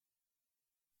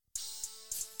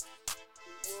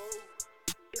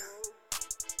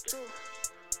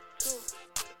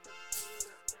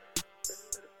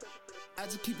I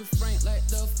just keep it frank like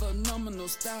the phenomenal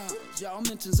style. Y'all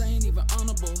mentions ain't even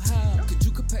honorable. How could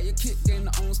you compare your kick game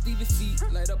to on Stevie feet?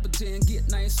 Light up a 10, get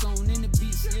nice on any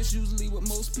beats. It's usually what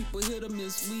most people hit or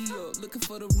miss. We up looking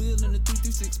for the real in the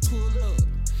 336 pull up.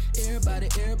 Everybody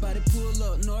pull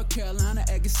up. North Carolina,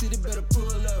 Aggie City better pull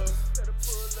up.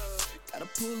 Gotta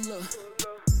pull up.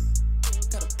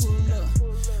 Gotta pull up.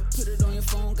 Put it on your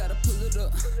phone, gotta pull it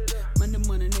up.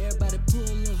 Money, everybody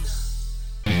pull up.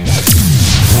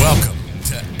 Welcome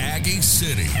to Aggie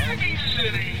City.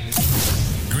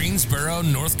 Greensboro,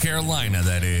 North Carolina,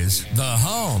 that is. The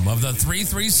home of the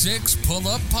 336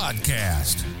 Pull-Up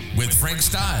Podcast. With Frank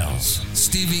Styles,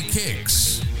 Stevie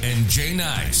Kicks, and Jay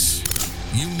Nice.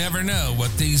 You never know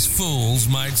what these fools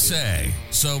might say.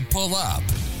 So pull up,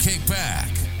 kick back,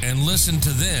 and listen to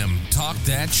them talk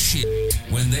that shit.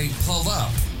 When they pull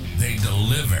up, they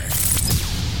deliver.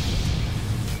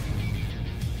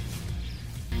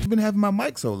 You've been having my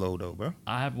mic so low, though, bro.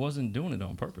 I wasn't doing it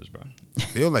on purpose, bro. I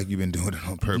feel like you've been doing it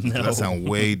on purpose. No. That sound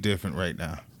way different right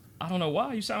now. I don't know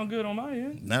why. You sound good on my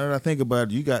end. Now that I think about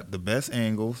it, you got the best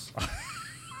angles.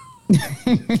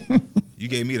 You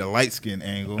gave me the light skin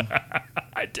angle.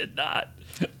 I did not.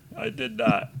 All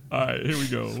right, here we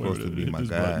go. You're supposed to be my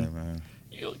guy, man.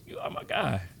 You are my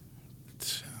guy.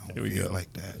 Here we go.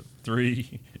 Like that.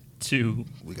 3, 2.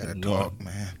 We gotta talk,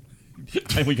 man.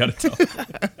 We gotta talk. We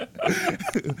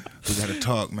gotta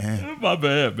talk, man. My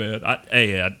bad, man.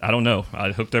 I don't know.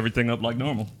 I hooked everything up like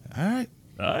normal. All right.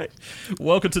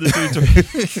 Welcome to the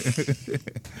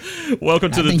 3-3.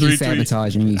 Welcome to the 3-3.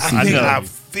 Sabotaging me. I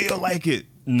feel like it.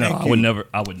 No,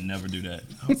 I would never do that.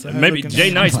 Maybe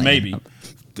Jay Nice, maybe.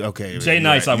 Okay. Jay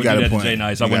Nice, I would do that to Jay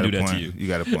Nice. I wouldn't do that to you. You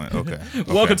got a point. Okay.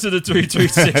 Welcome to the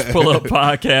 336 Pull-Up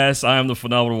Podcast. I am the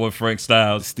phenomenal one, Frank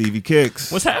Styles. Stevie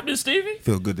Kicks. What's happening, Stevie?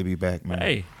 Feel good to be back, man.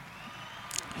 Hey.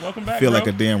 Welcome back, I feel bro. like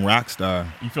a damn rock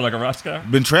star. You feel like a rock star?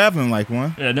 Been traveling like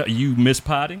one. Yeah, no, you miss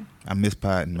potting? I miss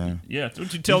potting, man. Yeah. Why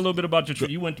don't you tell a little bit about your trip?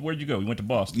 Where'd you go? You went to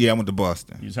Boston. Yeah, I went to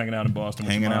Boston. You was hanging out in Boston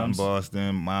with Hanging your out in moms?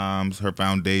 Boston. Mom's, her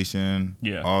foundation.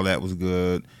 Yeah. All that was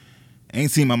good. Ain't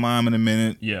seen my mom in a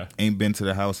minute. Yeah. Ain't been to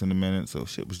the house in a minute, so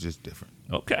shit was just different.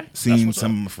 Okay. Seen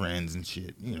some of my friends and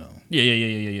shit, you know. Yeah.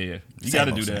 You got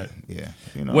to do that. Yeah.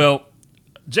 You know. Well,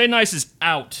 Jay Nice is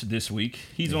out this week.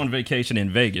 He's on vacation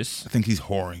in Vegas. I think he's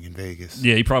whoring in Vegas.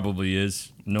 Yeah, he probably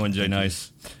is, knowing Jay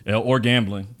Nice. Or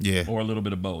gambling. Yeah. Or a little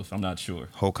bit of both. I'm not sure.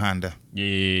 Hokonda.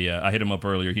 Yeah. I hit him up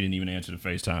earlier. He didn't even answer the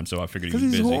FaceTime, so I figured he was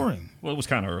busy. Because he's whoring. Well, it was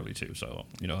kind of early, too, so,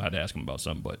 I had to ask him about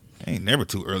something. But Ain't never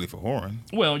too early for whoring.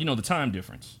 well, the time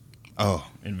difference. Oh.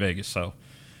 In Vegas, so.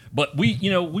 But we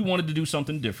wanted to do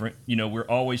something different. We're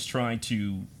always trying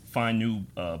to find new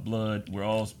blood. We're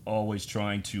always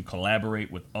trying to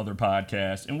collaborate with other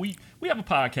podcasts. And we have a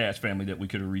podcast family that we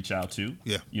could reach out to.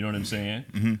 Yeah. You know what I'm saying?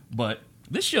 Mm-hmm. But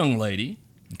this young lady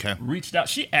Okay. reached out.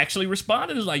 She actually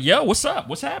responded. Is like, yo, what's up?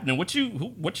 What's happening?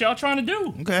 What y'all trying to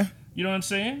do? Okay. You know what I'm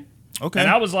saying? Okay. And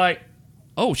I was like,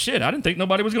 oh, shit, I didn't think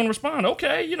nobody was going to respond.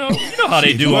 Okay, you know how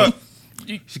they do it.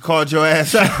 She called your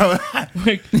ass out.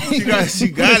 she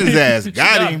got his ass.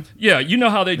 Got him. Yeah, you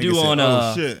know how they do said, on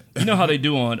 "Oh, shit." You know how they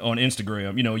do on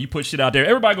Instagram. You put shit out there.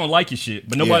 Everybody gonna like your shit,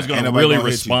 but nobody's Yeah, gonna ain't nobody really gonna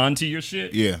hit respond to your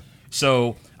shit. Yeah.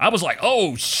 So I was like,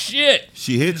 oh shit.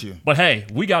 She hit you. But hey,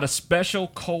 we got a special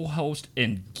co-host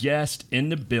and guest in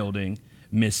the building,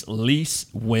 Miss Lise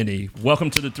Winnie. Welcome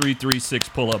to the 336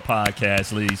 Pull-Up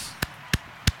Podcast, Lise.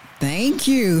 Thank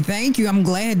you. I'm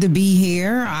glad to be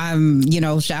here. I'm,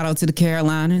 shout out to the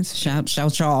Carolinas. Shout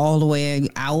y'all all the way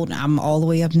out. I'm all the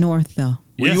way up north, though.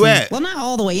 Where you at? Well, not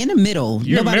all the way, in the middle.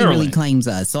 You're Nobody really claims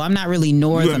us, so I'm not really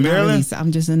north. You in Maryland?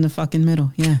 I'm just in the fucking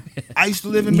middle. Yeah. I used to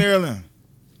live in Maryland.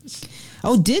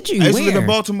 Oh, did you? I used Where? to live in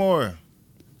Baltimore.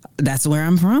 That's where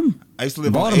I'm from. I used to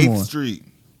live Baltimore. on 8th Street.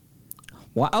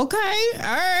 Well, okay. All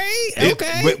right.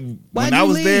 Okay. But Why'd when I you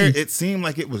was leave? there, it seemed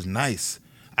like it was nice.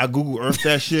 I Google Earth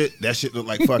that shit. That shit looked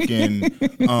like fucking.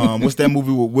 What's that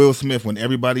movie with Will Smith when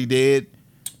everybody dead?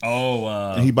 Oh,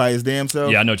 And he by his damn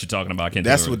self. yeah, I know what you're talking about. I can't.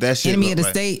 That's think what of it. that shit. Enemy of the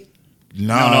looked like. state.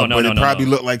 No, but it probably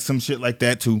no. looked like some shit like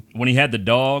that too. When he had the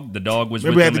dog was. Remember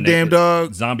with he had him the and damn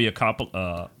dog? Zombie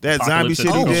That zombie shit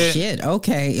he Oh, did. shit.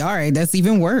 Okay. All right. That's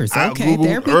even worse. I Okay. Googled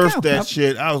There we Earth go. that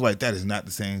shit. I was like, that is not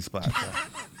the same spot.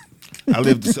 I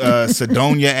lived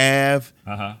Sedonia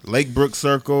Ave, Lake Brook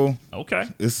Circle. Okay.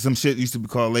 This is some shit used to be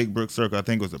called Lake Brook Circle. I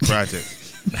think it was a project.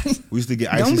 We used to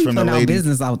get Don't ices be from the putting out ladies.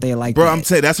 business out there like Bro, that. I'm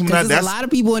saying that's when there's a lot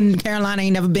of people in Carolina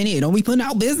ain't never been here. Don't be putting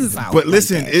out business out. But like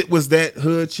listen, that. it was that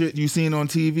hood shit you seen on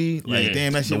TV. Like, Yeah.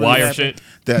 damn, that shit The really wire happened.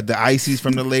 shit. The ices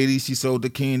from the ladies. She sold the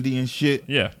candy and shit.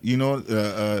 Yeah. You know,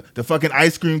 the fucking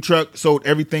ice cream truck sold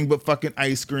everything but fucking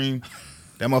ice cream.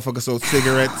 That motherfucker sold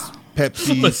cigarettes,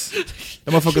 Pepsis.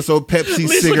 That motherfucker sold Pepsi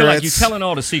Listen, cigarettes. like you telling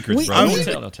all the secrets, bro.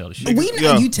 Don't tell the shit. We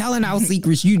know Yo. you telling our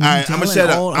secrets. You All right, telling I'ma shut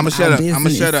up. all I'ma of shut our up. I'ma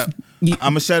business. shut up. You-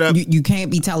 I'ma shut up. You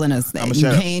can't be telling us that. I'ma You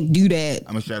shut up. can't do that.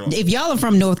 I'ma shut up. If y'all are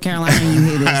from North Carolina and you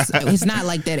hear this, it's not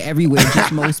like that everywhere.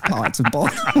 Just most parts of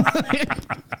Baltimore.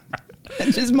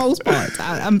 Just most parts.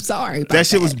 I'm sorry. about That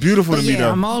shit was beautiful But to me,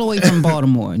 though. I'm all the way from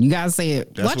Baltimore. And you gotta say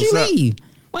it. That's Why'd you what's up. leave?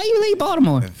 Why you leave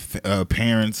Baltimore?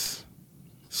 Parents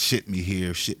shit me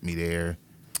here, shit me there.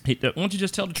 Hey, why don't you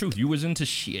just tell the truth? You was into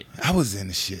shit. I was in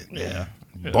the shit, man.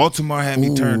 Yeah. Baltimore had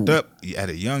me turned up at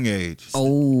a young age.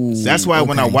 Oh, That's why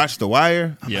when I okay. watched The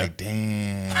Wire, I'm Yeah. like,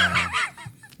 damn.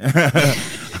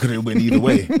 I could have went either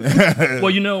way. Well,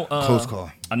 you know, Close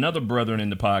call. another brethren in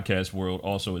the podcast world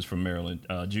also is from Maryland.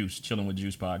 Juice, Chilling with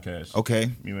Juice podcast.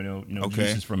 Okay. You know, Okay.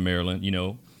 Juice is from Maryland. You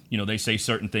know, they say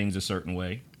certain things a certain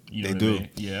way. You know They what do. I mean?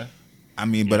 Yeah. I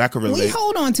mean, but I could We relate.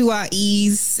 hold on to our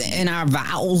E's and our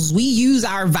vowels. We use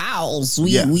our vowels.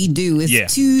 We Yeah. do. It's Yeah.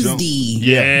 Tuesday.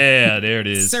 Yeah, there it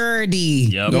is.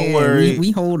 Surdy. Yep. Don't Yeah, worry. We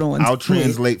hold on. I'll to it.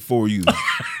 translate for you.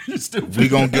 Stupid. We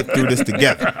gonna get through this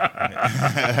together.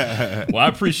 Well, I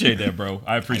appreciate that, bro.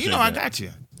 I appreciate You know, that. I got you.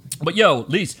 But yo,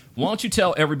 Lise, why don't you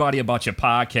tell everybody about your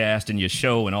podcast and your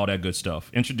show and all that good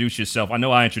stuff? Introduce yourself. I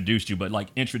know I introduced you, but like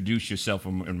introduce yourself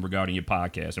in regarding your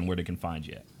podcast and where they can find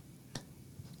you at.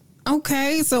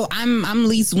 Okay, so I'm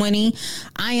Lise Winnie.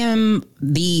 I am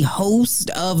the host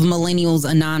of Millennialz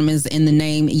Anonymous in the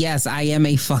name. Yes, I am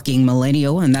a fucking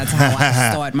millennial, and that's how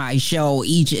I start my show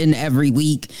each and every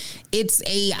week. It's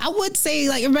I would say,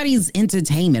 like, everybody's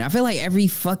entertainment. I feel like every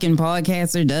fucking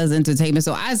podcaster does entertainment.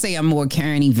 So I say I'm more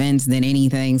current events than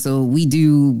anything. So we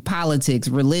do politics,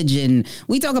 religion.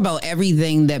 We talk about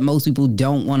everything that most people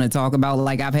don't want to talk about.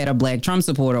 Like, I've had a Black Trump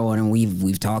supporter on, and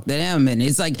we've talked to them. And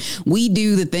it's like, we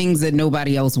do the things that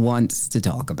nobody else wants to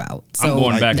talk about. So I'm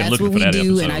going back and that's looking what for we that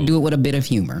do, and episode. I do it with a bit of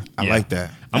humor. I Yeah. like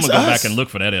that. I'm That's gonna go us. back and look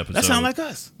for that episode. That sound like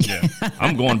us. Yeah,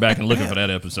 I'm going back and looking for that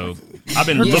episode. I've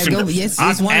been Yeah, looking. it's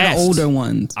I've one of the older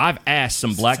ones. I've asked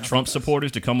some Black Trump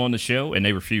supporters to come on the show, and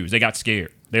they refused. They got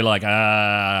scared. They're like,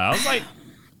 I was like,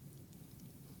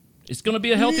 it's gonna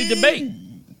be a healthy debate.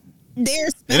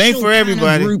 There's It ain't for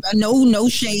everybody. Group. No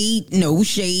shade,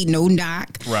 no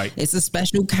knock. Right. It's a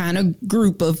special kind of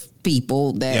group of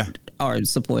people that Yeah. are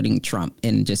supporting Trump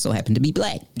and just so happen to be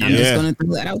black. I'm Yeah. just going to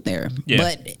throw that out there. Yeah.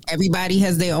 But everybody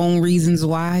has their own reasons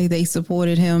why they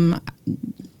supported him. Them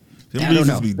I don't reasons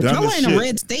know. be But dumb y'all as are in a shit.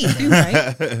 red state too,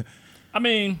 right? I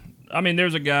mean,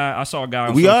 there's a guy. I saw a guy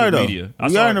on We social are though. media.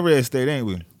 We are in a red state, ain't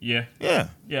we? Yeah. Yeah.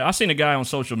 Yeah, I seen a guy on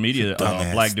social media, It's a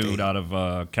dumbass black dude state. out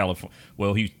of California.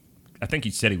 Well, I think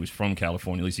he said he was from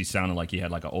California. At least he sounded like he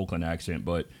had like an Oakland accent.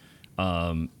 But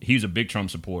he's a big Trump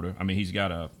supporter. I mean, he's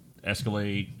got a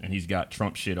Escalade and he's got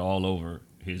Trump shit all over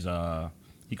his.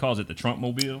 He calls it the Trump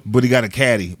mobile, But he got a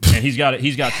caddy. and he's got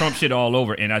Trump shit all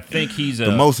over. And I think he's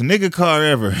The most nigga car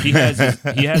ever. he has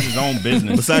his own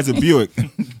business. Besides a Buick.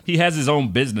 He has his own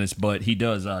business, but he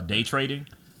does day trading,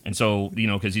 and so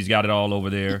because he's got it all over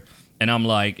there. And I'm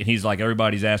like, and he's like,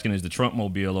 everybody's asking, is the Trump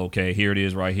mobile okay? Here it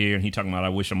is, right here. And he talking about, I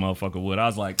wish a motherfucker would. I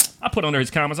was like, I put under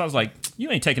his comments, I was like, you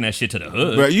ain't taking that shit to the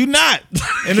hood. Bro, you not.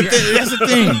 And that's the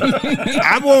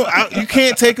thing. You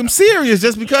can't take him serious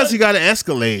just because he got an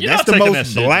Escalade. You're That's not the taking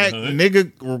most that shit black to the hood.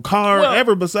 nigga car Well-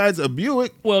 ever besides a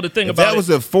Buick. Well, the thing If about that it, was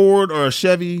a Ford or a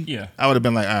Chevy, Yeah. I would have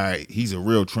been like, all right, he's a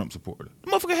real Trump supporter. The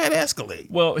motherfucker had Escalade.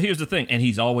 well, here's the thing, and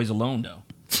he's always alone though.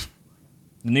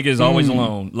 The nigga is always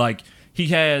alone. Like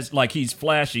he's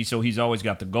flashy, so he's always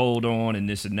got the gold on and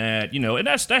this and that, and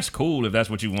that's cool if that's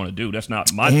what you want to do. That's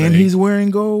not my thing. And he's wearing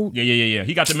gold. Yeah.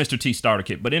 He got the Mr. T starter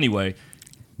kit, but anyway.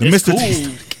 The It's Mr. cool.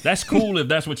 T. That's cool if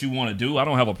that's what you want to do. I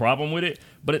don't have a problem with it.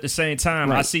 But at the same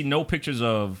time, I see no pictures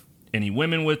of any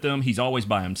women with him. He's always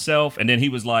by himself. And then he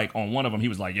was like, on one of them, he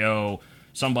was like, yo,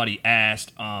 somebody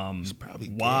asked probably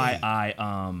why gay.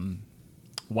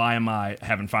 why am I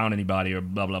haven't found anybody or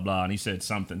blah, blah, blah. And he said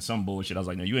some bullshit. I was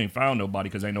like, no, you ain't found nobody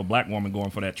because ain't no black woman going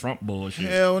for that Trump bullshit.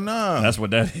 Hell no. That's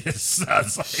what that is. I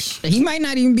was like, He might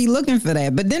not even be looking for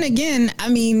that. But then again, I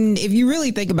mean, if you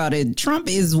really think about it, Trump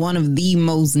is one of the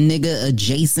most nigga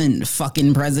adjacent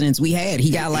fucking presidents we had. He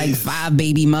got like 5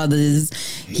 baby mothers.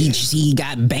 He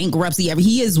got bankruptcy.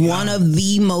 He is one of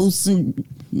the most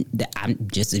I'm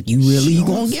just, if you really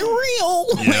gonna get real,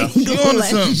 Yeah.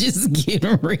 let's just get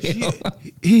real.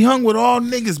 He hung with all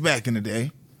niggas back in the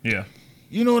day. Yeah.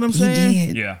 You know what I'm He saying?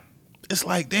 did. Yeah. It's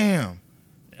like, damn.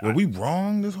 Were we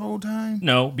wrong this whole time?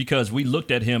 No, because we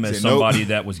looked at him as Say no. somebody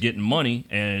that was getting money,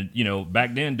 and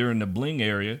back then during the bling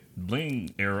era,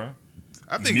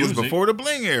 I think it was music. before the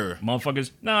bling era.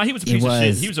 motherfuckers. Nah, he was a It piece of shit.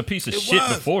 was. He was a piece of It shit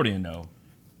was. before then, though.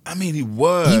 I mean, he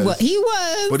was. He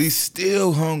was. But he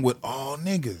still hung with all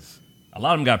niggas. A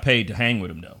lot of them got paid to hang with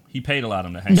him, though. He paid a lot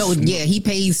of them to hang. No, with him. yeah, he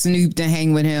paid Snoop to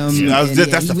hang with him.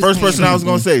 That's the first person I was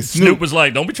going to say. Snoop was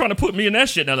like, "Don't be trying to put me in that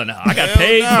shit." No, I got Hell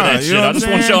paid nah, for that you shit. know I what just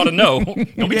I'm want saying? y'all to know.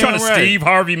 Don't be trying to Right. Steve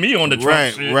Harvey me on the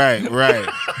Trump shit.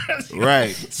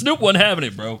 Right. Snoop wasn't having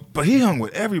it, bro. But he hung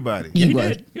with everybody. He He was.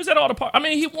 did. He was at all the parties. I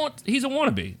mean, he's a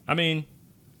wannabe. I mean,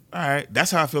 All right.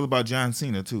 That's how I feel about John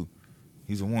Cena, too.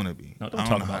 He's a wannabe. no, I don't talk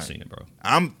know about how- Cena, bro.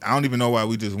 I don't even know why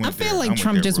we just went I feel there. like I'm with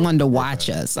Trump that, just bro. wanted to watch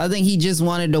us. I think he just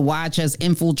wanted to watch us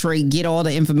infiltrate, get all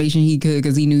the information he could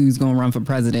because he knew he was going to run for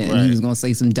president and Right. he was going to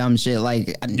say some dumb shit.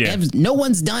 Like, Yeah. no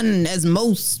one's done as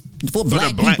most for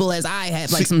black black- people as I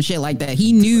have, like some shit like that.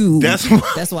 He knew That's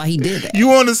that's why- why he did that.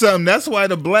 You onto something. That's why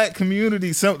the black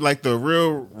community, like the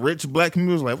real rich black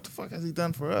community, was like, what the fuck has he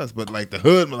done for us? But like the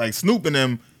hood, like Snoop and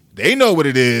them, they know what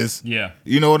it is. Yeah.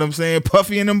 You know what I'm saying?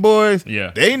 Puffy and them boys,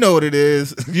 Yeah. they know what it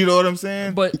is. You know what I'm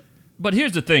saying? But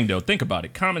here's the thing, though. Think about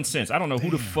it. Common sense. I don't know who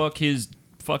the fuck his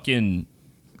fucking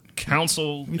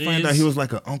counsel we is. find out he was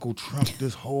like an Uncle Trump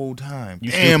this whole time.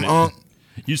 You Damn, stupid. Unc.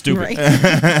 You stupid. Right.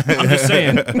 I'm just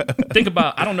saying. Think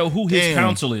about. I don't know who his Damn.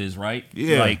 counsel is, right?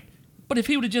 Yeah. Like, but if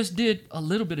he would have just did a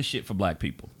little bit of shit for black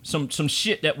people, some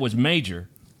shit that was major,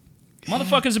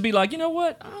 motherfuckers would be like, you know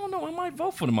what? I don't know. I might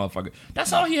vote for the motherfucker.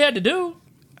 That's all he had to do.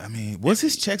 I mean, was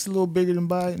his checks a little bigger than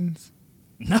Biden's?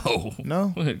 No.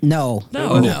 No? No.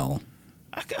 No.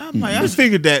 I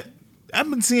figured that. I've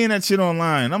been seeing that shit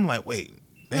online. I'm like, wait,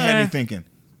 they had me Nah. thinking.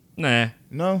 Nah.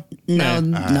 No?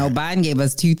 No, Biden gave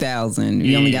us 2,000.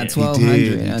 We only got Yeah.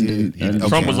 1,200. He did. under-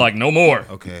 Trump was like, no more.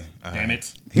 Okay. all Damn right.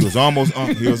 it. He was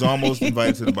almost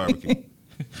invited to the barbecue.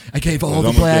 I gave all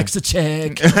the the blacks blacks a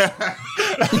check.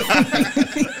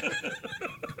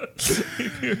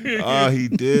 Oh, he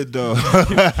did though.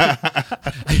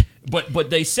 But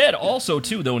they said also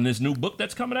too, though, in this new book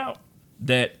that's coming out,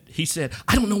 that he said,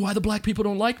 I don't know why the black people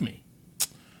don't like me.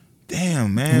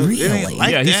 Damn, man. It ain't Really?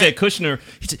 like Yeah, he that. said Kushner.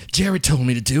 He said Jared told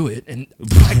me to do it, and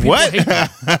black people What? hate him.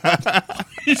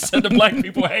 He said the black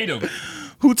people hate him.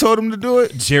 Who told him to do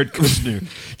it? Jared Kushner.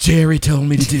 Jerry told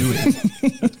me to do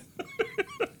it.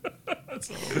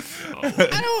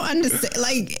 I don't understand.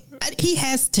 Like, he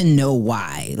has to know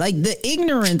why. Like, the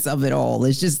ignorance of it all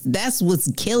is just, that's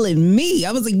what's killing me.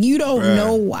 I was like, you don't Bruh.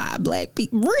 know why black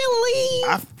people. Really?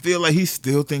 I feel like he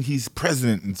still think he's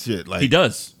president and shit. Like He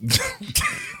does.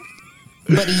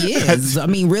 But he is. I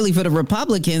mean, really, for the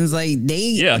Republicans, like,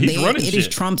 He's running it is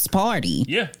shit. Trump's party.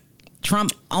 Yeah.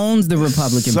 Trump owns the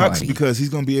Republican sucks Party. because he's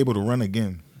gonna be able to run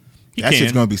again. He That can.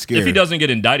 shit's gonna be scary. If he doesn't get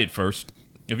indicted first.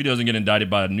 If he doesn't get indicted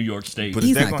by New York State. But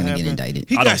He's is that not gonna gonna get happen? indicted.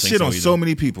 He I got don't think shit so on either. so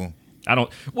many people.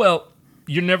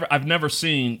 I've never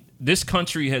seen, this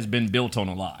country has been built on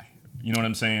a lie. You know what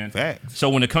I'm saying? Facts. So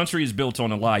when a country is built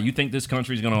on a lie, you think this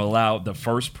country is going to allow the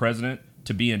first president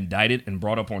to be indicted and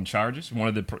brought up on charges? One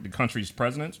of the country's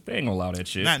presidents? They ain't going to allow that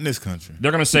shit. Not in this country.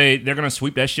 They're going to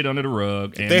sweep that shit under the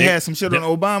rug. And They had some shit on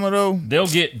Obama though. They'll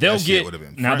shit get would've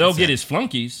been now front they'll and get center. his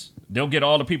flunkies. They'll get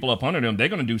all the people up under them. They're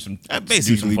going to do some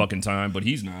Basically- fucking time, but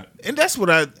he's not. And that's what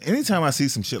anytime I see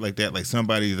some shit like that, like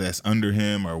somebody that's under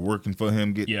him or working for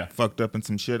him get fucked up in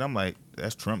some shit, I'm like,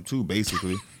 that's Trump too,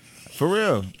 basically. For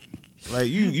real. Like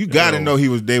you gotta know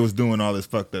they was doing all this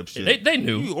fucked up shit. They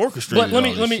knew. You orchestrated. But all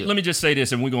this shit. let me just say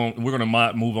this, and we're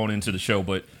gonna move on into the show.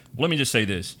 But let me just say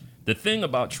this: the thing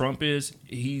about Trump is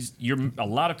a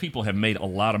lot of people have made a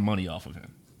lot of money off of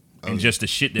him, and just the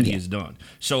shit that he has done.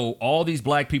 So all these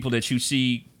black people that you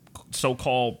see,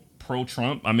 so-called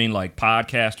pro-Trump, I mean, like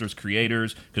podcasters,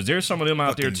 creators, because there's some of them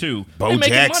out there too. Bo They're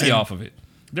making Jackson. money off of it.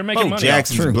 They're making Bo money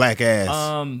Jackson's off of it. black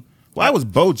ass. Why was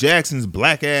Bo Jackson's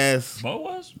black ass Bo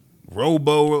was?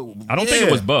 Robo? I don't think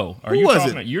it was Bo. Are Who you was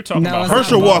talking? it? You're talking No, about it's not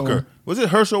Herschel Bo. Walker. Was it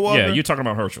Herschel Walker? Yeah, you're talking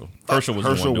about Herschel. Herschel was the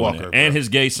Herschel one doing Walker, it. bro. And his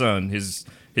gay son. His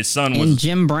son And was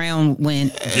Jim Brown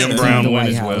went. Jim to Brown the went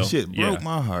White as House. well. Shit broke Yeah.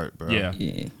 my heart, bro. yeah.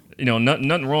 Yeah. You know,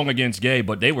 nothing wrong against gay,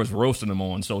 but they was roasting him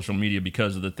on social media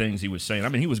because of the things he was saying. I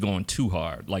mean, he was going too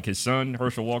hard. Like his son,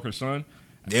 Herschel Walker's son.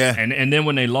 Yeah. And then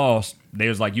when they lost, they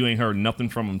was like, you ain't heard nothing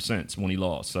from him since when he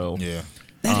lost. So Yeah.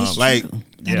 That is Like true.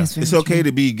 It's okay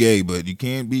to be gay, but you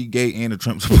can't be gay and a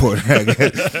Trump supporter, I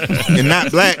guess. And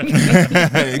not black.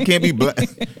 It can't be black,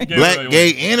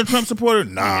 gay, and a Trump supporter.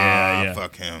 Nah,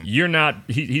 fuck him. You're not.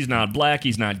 He's not black.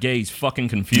 He's not gay. He's fucking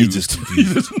confused. He's just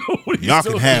confused. Y'all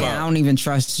can have. I don't even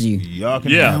trust you. Y'all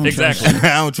can. Yeah, exactly.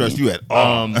 I don't trust you at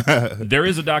all. There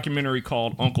is a documentary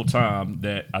called Uncle Tom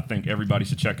that I think everybody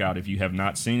should check out if you have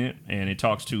not seen it, and it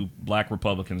talks to black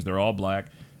Republicans. They're all black.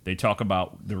 They talk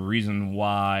about the reason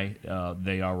why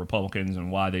they are Republicans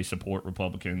and why they support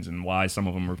Republicans and why some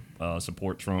of them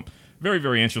support Trump. Very,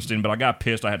 very interesting, but I got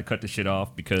pissed. I had to cut the shit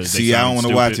off because I don't want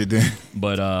to watch it then.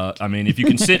 But, I mean, if you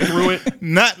can sit through it.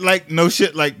 Not like no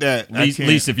shit like that. At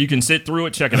least if you can sit through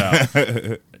it, check it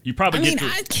out. You probably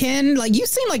I can. Like, you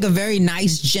seem like a very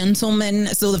nice gentleman.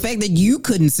 So the fact that you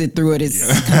couldn't sit through it is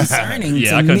concerning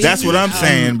to me. That's what I'm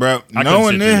saying, bro.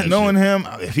 Knowing him,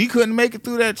 if he couldn't make it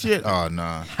through that shit, oh,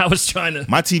 nah. I was trying to.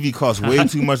 My TV costs way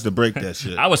too much to break that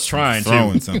shit. I was trying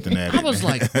throwing something at it. I was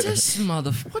like, this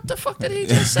motherfucker, what the fuck did he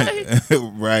just say?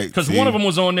 Right. Because one of them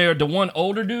was on there, the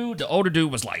older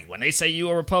dude was like, when they say you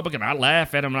a Republican, I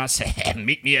laugh at him and I say,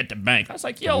 meet me at the bank. I was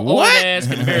like, yo, old ass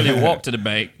can barely walk to the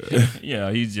bank.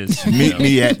 Yeah, he's just meet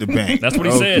me at the bank. That's what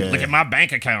he said. Look at my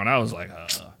bank account. I was like,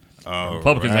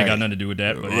 Republicans ain't got nothing to do with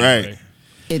that. But anyway.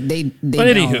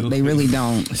 They really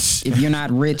don't. If you're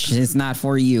not rich, it's not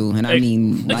for you. And I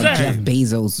mean, like Jeff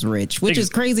Bezos rich, which is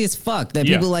crazy as fuck that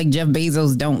people like Jeff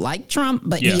Bezos don't like Trump,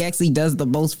 but he actually does the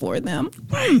most for them.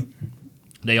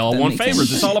 They all want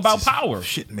favors. It's all about power.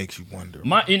 Shit makes you wonder.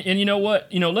 And you know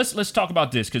what? Let's talk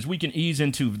about this because we can ease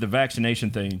into the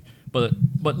vaccination thing. But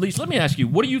Lise, let me ask you,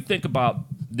 what do you think about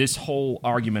this whole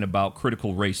argument about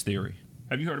critical race theory?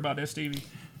 Have you heard about that, Stevie?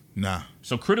 Nah.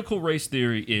 So critical race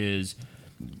theory is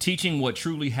teaching what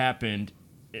truly happened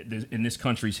in this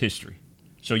country's history.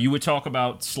 So you would talk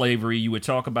about slavery. You would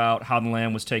talk about how the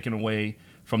land was taken away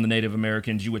from the Native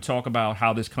Americans. You would talk about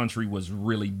how this country was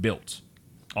really built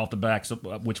off the backs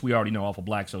of, which we already know, off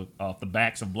the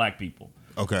backs of black people.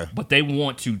 Okay. But they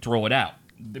want to throw it out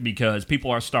because people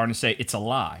are starting to say it's a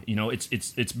lie.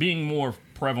 It's being more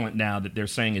prevalent now that they're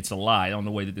saying it's a lie on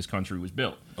the way that this country was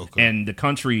built. Okay. And the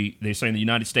country, they're saying the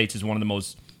United States is one of the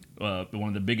most one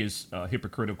of the biggest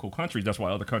hypocritical countries. That's why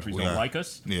other countries don't like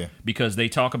us. Yeah. Because they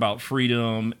talk about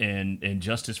freedom and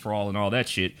justice for all and all that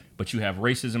shit, but you have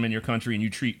racism in your country and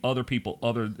you treat other people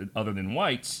other than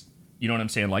whites, you know what I'm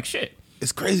saying, like shit.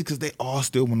 It's crazy because they all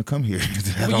still want to come here.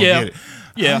 I don't get it.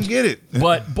 I don't get it.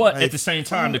 But like, at the same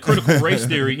time, the critical race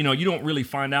theory, you don't really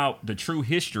find out the true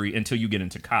history until you get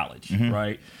into college,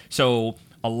 right? So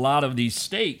a lot of these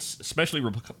states, especially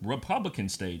Republican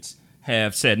states,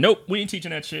 have said, nope, we ain't teaching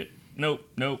that shit. Nope.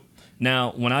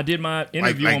 Now, when I did my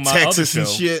interview on my Texas other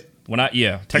show, and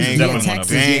shit. Texas definitely one of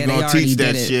them. They ain't gonna teach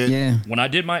that shit. Yeah. When I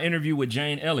did my interview with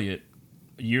Jane Elliott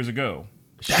years ago,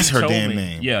 that's her damn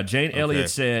name. Yeah, Jane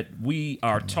Elliott said we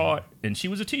are taught, and she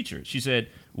was a teacher. She said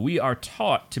we are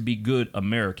taught to be good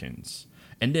Americans,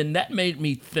 and then that made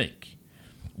me think: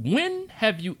 when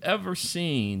have you ever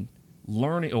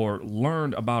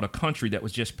learned about a country that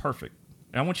was just perfect?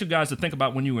 And I want you guys to think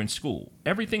about when you were in school.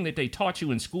 Everything that they taught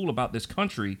you in school about this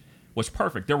country was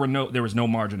perfect. There was no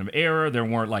margin of error. There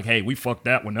weren't like, hey, we fucked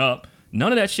that one up.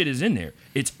 None of that shit is in there.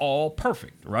 It's all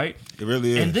perfect, right? It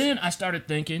really is. And then I started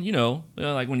thinking,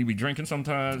 like when you be drinking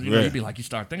sometimes, you'd be like, you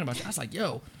start thinking about it. I was like,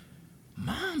 yo,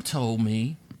 Mom told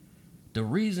me the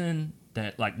reason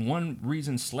that, like, one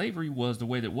reason slavery was the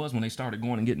way that it was when they started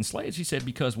going and getting slaves. She said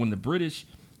because when the British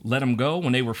let them go,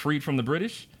 when they were freed from the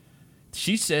British,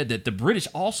 she said that the British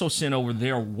also sent over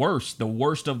their worst, the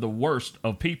worst of the worst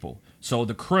of people. So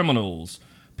the criminals,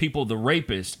 people, the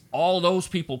rapists, all those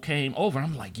people came over.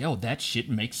 I'm like, yo, that shit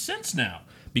makes sense now.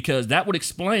 Because that would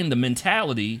explain the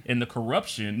mentality and the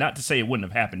corruption. Not to say it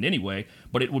wouldn't have happened anyway,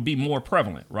 but it would be more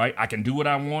prevalent, right? I can do what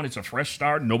I want. It's a fresh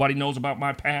start. Nobody knows about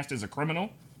my past as a criminal.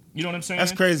 You know what I'm saying?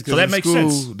 That's crazy. So that makes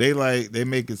sense. They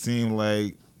make it seem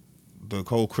like the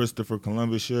whole Christopher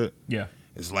Columbus shit. Yeah.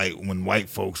 It's like when white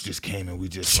folks just came and we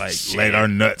just like let our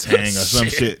nuts hang or some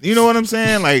shit. You know what I'm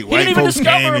saying? Like white folks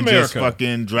came and just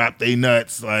fucking dropped their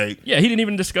nuts. Like, yeah, he didn't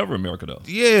even discover America though.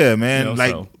 Yeah, man.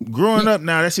 Growing up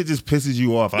now, that shit just pisses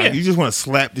you off. Yeah. You just want to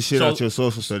slap the shit out your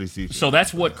social studies teacher. So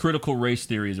that's what critical race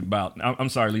theory is about. I'm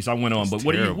sorry, Lisa, I went on, but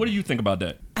what do you think about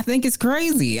that? I think it's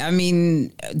crazy. I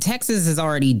mean, Texas has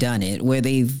already done it where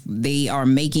they are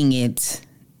making it.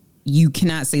 You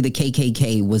cannot say the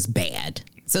KKK was bad.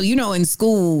 So, in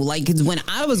school, like, 'cause when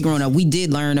I was growing up, we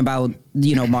did learn about,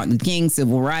 Martin Luther King,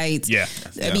 civil rights. Yeah.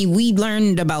 I mean, we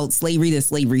learned about slavery, that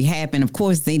slavery happened. Of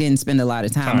course, they didn't spend a lot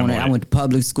of time on it. I went to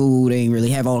public school. They didn't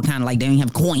really have all kind of they didn't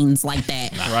have coins like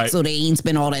that. Right. So they ain't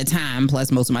spend all that time. Plus,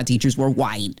 most of my teachers were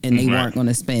white, and they weren't going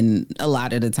to spend a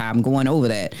lot of the time going over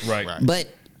that. Right. But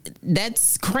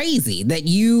that's crazy that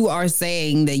you are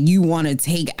saying that you want to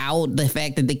take out the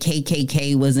fact that the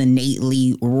KKK was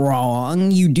innately wrong.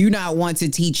 You do not want to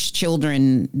teach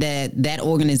children that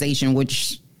organization,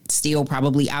 which still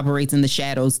probably operates in the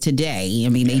shadows today. I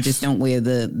mean, they just don't wear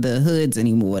the hoods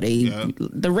anymore.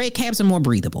 The red caps are more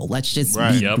breathable. Let's just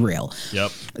be real.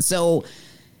 Yep. So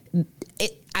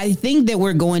I think that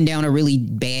we're going down a really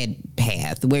bad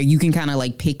path where you can kind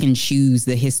of pick and choose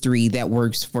the history that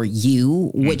works for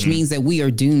you, which means that we are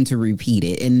doomed to repeat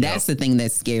it. And that's the thing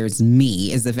that scares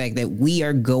me, is the fact that we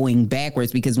are going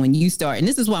backwards, because when you start, and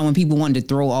this is why when people wanted to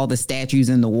throw all the statues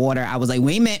in the water, I was like,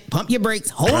 wait a minute, pump your brakes,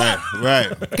 hold up. Right.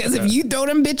 Because if you throw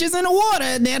them bitches in the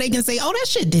water, now they can say, oh, that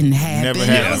shit didn't happen.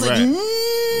 Never happened.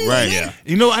 Right. Yeah.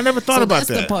 I never thought about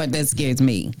that. That's the part that scares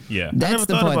me. Yeah. That's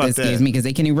the part that scares me, because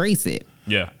they can erase it.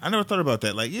 Yeah. I never thought about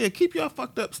that. Keep y'all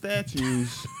fucked up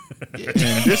statues and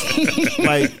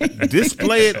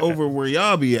display it over where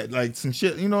y'all be at, some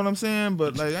shit. You know what I'm saying?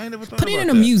 But I ain't never thought Put about it in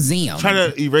a that. museum. Try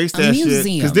to erase that shit,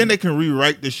 because then they can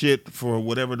rewrite the shit for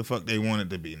whatever the fuck they want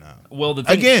it to be now. Well, the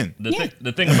thing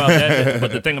about that,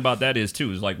 but the thing about that is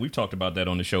too, is we've talked about that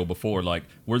on the show before.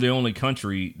 We're the only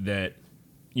country that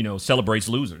celebrates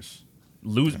losers,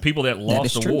 people that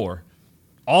lost the war.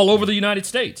 All over the United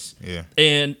States. Yeah.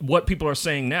 And what people are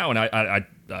saying now, and I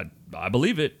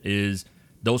believe it, is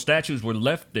those statues were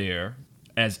left there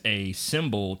as a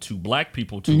symbol to black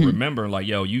people to remember, I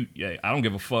don't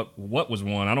give a fuck what was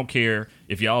won. I don't care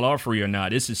if y'all are free or not.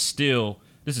 This is still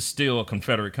a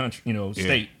Confederate country,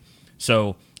 state.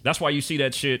 So that's why you see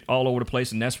that shit all over the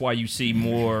place, and that's why you see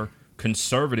more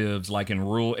conservatives in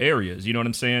rural areas. You know what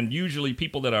I'm saying? Usually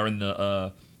people that are in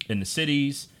the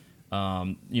cities,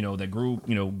 that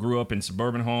grew up in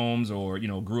suburban homes or,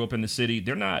 grew up in the city,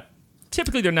 they're not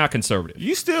conservative.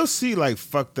 You still see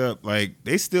fucked up,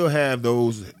 they still have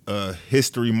those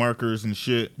history markers and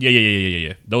shit.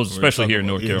 Yeah. Those, especially here in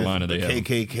North Carolina, they have.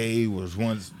 KKK was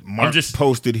once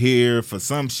posted here for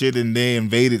some shit, and they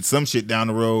invaded some shit down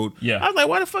the road. Yeah. I was like,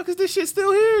 why the fuck is this shit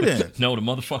still here then? No, the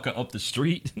motherfucker up the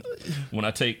street, when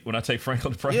I take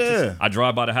Franklin to practice, I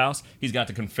drive by the house, he's got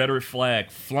the Confederate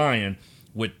flag flying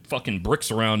with fucking bricks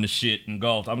around the shit and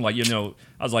golf. I'm like, I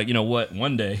was like, you know what?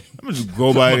 One day I'm gonna just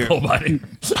go by there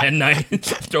at night,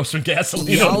 throw some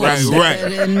gasoline on right.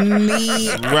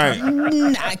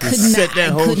 I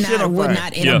would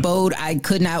not in a boat. I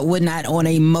would not on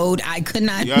a moat. I could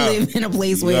not live in a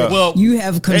place where you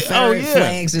have Confederate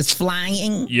flags just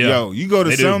flying. Yo, you go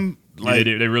to some. They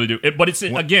really do. But it's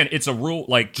a rural,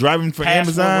 driving for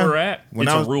Amazon. Where we're at,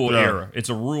 it's a rural area. It's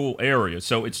a rural area,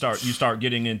 so you start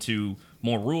getting into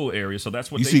more rural areas. So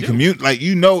that's what you they see.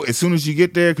 Do. As soon as you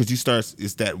get there, because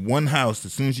it's that one house.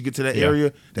 As soon as you get to that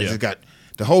area, that just got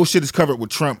the whole shit is covered with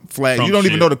Trump flags. You don't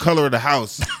even know the color of the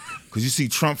house. Because you see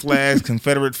Trump flags,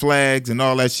 Confederate flags, and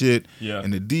all that shit. Yeah.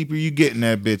 And the deeper you get in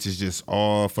that bitch, it's just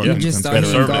all fucking you just Confederate.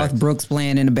 Start Garth Brooks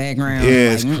playing in the background.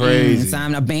 Yeah, it's crazy. It's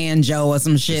on a banjo or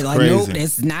some shit. Nope,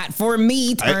 it's not for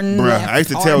me. I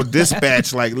used to tell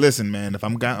dispatch, listen, man, if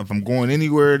I'm going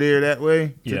anywhere there that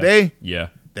way today,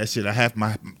 that shit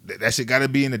got to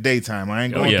be in the daytime. I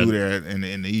ain't going through there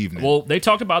in the evening. Well, they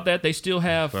talked about that. They still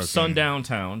have sundown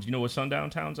towns. You know what sundown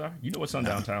towns are? You know what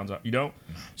sundown towns are? You don't?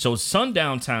 So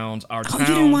sundown towns are towns.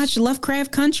 You didn't watch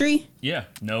Lovecraft Country? Yeah.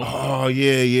 No. Oh,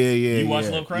 yeah. You watch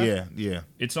Lovecraft? Yeah.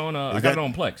 It's on, I got it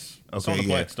on Plex. It's on the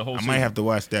Plex, the whole season. I might have to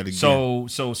watch that again.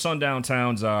 So sundown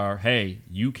towns are, hey,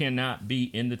 you cannot be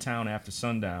in the town after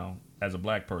sundown as a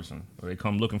black person, or they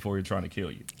come looking for you trying to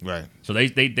kill you. Right. So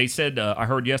they said, I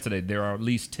heard yesterday, there are at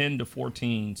least 10 to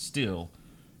 14 still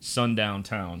sundown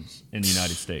towns in the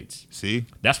United States. See?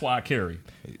 That's why I carry.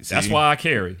 That's why I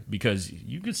carry, because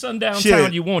you can sundown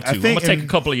town you want to. I'm going to take a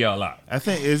couple of y'all out. I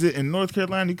think, is it in North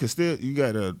Carolina,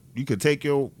 you could take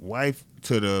your wife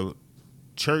to the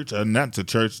church, not to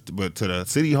church, but to the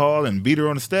city hall and beat her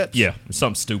on the steps? Yeah,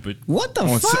 something stupid. What the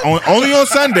fuck? Only on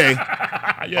Sunday.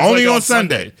 Only on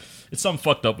Sunday. It's some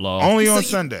fucked up law. Only on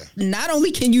Sunday. Not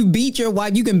only can you beat your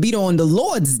wife, you can beat her on the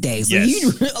Lord's Day. So yes.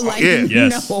 you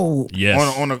no.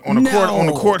 Yes. On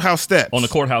the courthouse steps. On the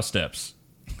courthouse steps.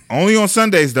 Only on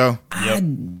Sundays though.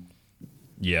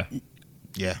 Yep.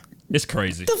 Yeah. It's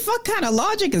crazy. What the fuck kind of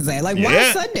logic is that?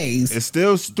 Why Sundays? It's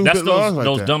still stupid laws like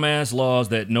those that. dumbass laws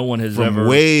that no one has From ever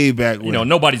way back when.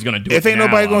 Nobody's gonna do it. If ain't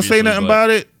nobody gonna say nothing about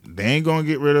it, They ain't gonna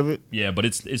get rid of it. Yeah, but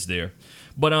it's there.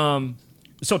 But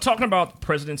so talking about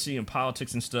presidency and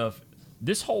politics and stuff,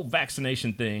 this whole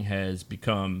vaccination thing has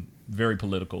become very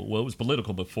political. Well, it was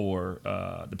political before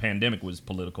the pandemic was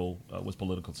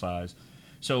politicized.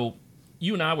 So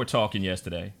you and I were talking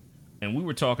yesterday, and we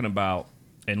were talking about,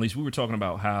 at least we were talking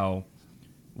about how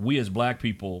we as black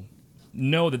people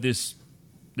know that this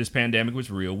pandemic was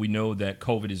real. We know that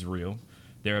COVID is real.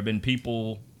 There have been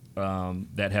people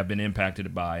that have been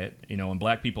impacted by it, and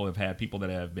black people have had people that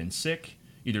have been sick,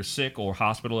 either sick or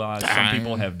hospitalized. Some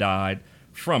people have died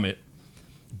from it,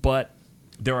 but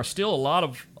there are still a lot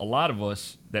of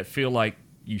us that feel like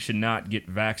you should not get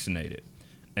vaccinated.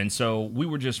 And so we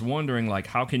were just wondering, like,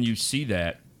 how can you see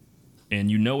that, and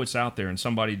it's out there, and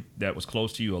somebody that was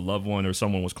close to you, a loved one or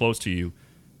someone was close to you,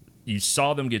 you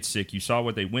saw them get sick, you saw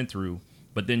what they went through,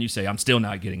 but then you say, I'm still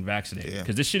not getting vaccinated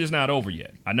because this shit is not over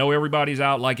yet. I know everybody's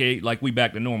out like we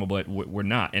back to normal, but we're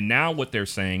not. And now what they're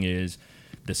saying is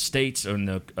the states and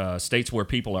the states where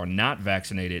people are not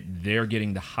vaccinated, they're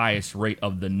getting the highest rate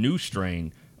of the new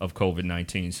strain of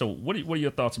COVID-19. So what are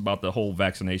your thoughts about the whole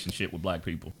vaccination shit with black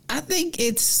people? I think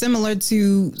it's similar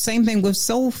to same thing with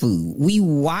soul food. We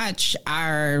watch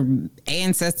our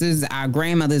ancestors, our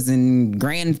grandmothers and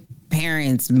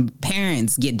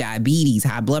parents get diabetes,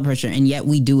 high blood pressure, and yet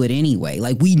we do it anyway.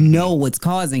 Like, we know what's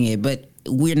causing it, but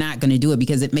we're not going to do it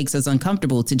because it makes us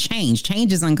uncomfortable to change.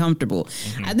 Change is uncomfortable.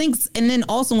 I think, and then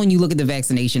also when you look at the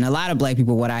vaccination, a lot of black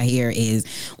people, what I hear is,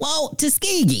 well,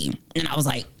 Tuskegee. And I was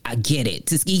like, I get it.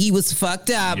 Tuskegee was fucked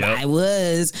up. Yep. I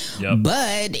was. Yep.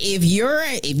 But if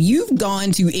you've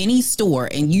gone to any store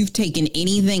and you've taken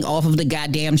anything off of the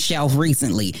goddamn shelf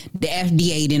recently, the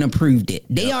FDA didn't approve it.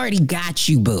 They already got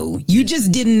you, boo. You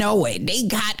just didn't know it. They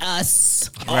got us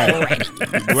already.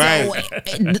 Right.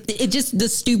 So it just the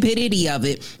stupidity of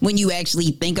it when you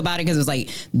actually think about it, because it's like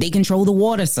they control the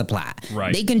water supply.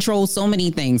 Right. They control so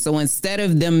many things. So instead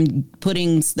of them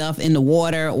putting stuff in the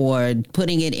water or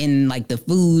putting it in like the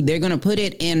food, they're going to put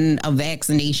it in a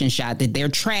vaccination shot that they're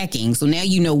tracking. So now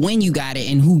you know when you got it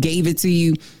and who gave it to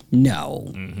you.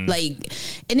 No. Like,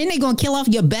 and then they're going to kill off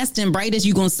your best and brightest.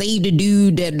 You're going to save the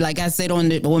dude that, like I said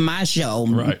on my show,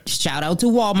 right. Shout out to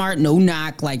Walmart. No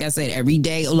knock. Like I said, every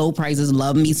day low prices.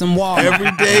 Love me some Walmart.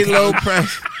 Every day low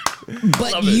price.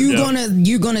 But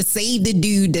you're gonna save the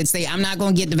dude that say, I'm not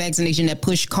gonna get the vaccination, that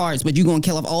push carts, but you're gonna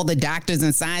kill off all the doctors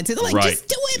and scientists. Like, right. just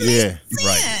do it.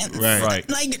 Right.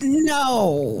 Like,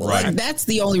 no. Right. Like, that's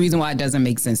the only reason why it doesn't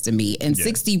make sense to me. And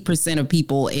 60% of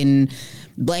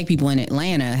black people in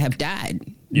Atlanta have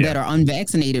died that are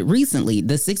unvaccinated recently.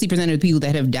 The 60% of the people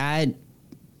that have died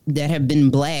that have been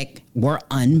black were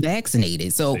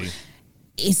unvaccinated. So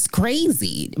it's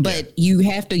crazy, but you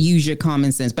have to use your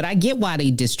common sense. But I get why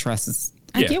they distrust us.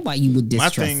 I get why you would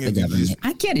distrust the government.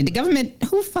 I get it. The government,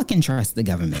 who fucking trusts the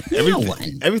government? No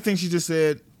one. Everything she just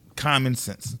said, common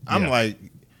sense. I'm like,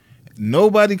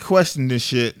 nobody questioned this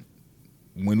shit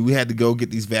when we had to go get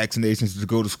these vaccinations to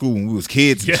go to school when we was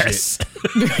kids and shit.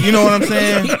 You know what I'm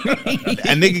saying?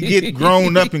 A nigga get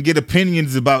grown up and get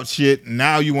opinions about shit, and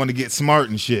now you want to get smart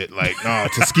and shit. Like, no,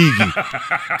 Tuskegee.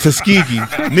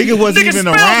 Nigga wasn't even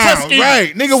around. Tuskegee.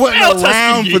 Right. Nigga wasn't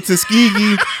around for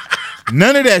Tuskegee.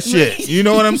 None of that shit. You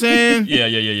know what I'm saying?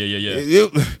 Yeah.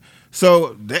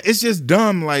 So it's just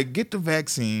dumb. Like, get the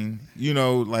vaccine.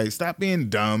 Like, stop being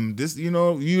dumb. This,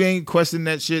 you ain't questioning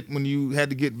that shit when you had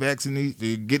to get vaccinated,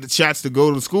 to get the shots to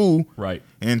go to school. Right.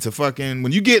 And to fucking,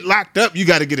 when you get locked up, you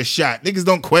got to get a shot. Niggas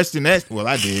don't question that. Well,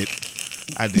 I did.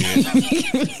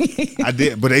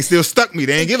 But they still stuck me.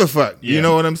 They ain't give a fuck. Yeah. You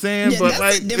know what I'm saying? Yeah, but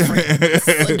that's a different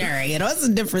scenario. That's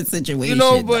a different situation.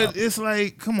 But it's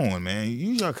like, come on, man.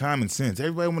 Use your common sense.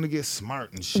 Everybody want to get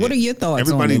smart and shit. What are your thoughts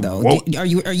on it, though? Are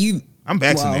you? I'm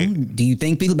vaccinated. Well, do you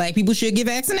think black people should get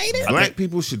vaccinated? Black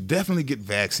people should definitely get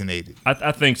vaccinated.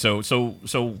 I think so.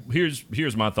 So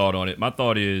here's my thought on it. My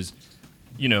thought is,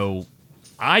 I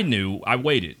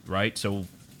waited, right? So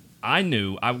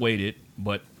I waited,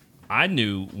 but I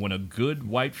knew when a good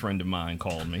white friend of mine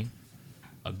called me.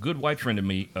 A good white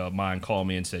friend of mine called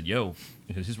me and said, "Yo,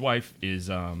 his wife is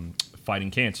fighting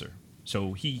cancer,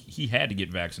 so he had to get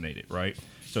vaccinated, right?"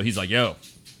 So he's like, "Yo,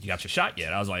 you got your shot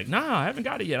yet?" I was like, "Nah, I haven't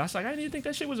got it yet." I was like, "I didn't even think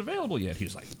that shit was available yet." He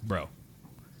was like, "Bro,"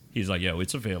 he's like, "Yo,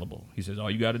 it's available." He says, "All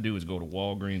you got to do is go to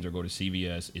Walgreens or go to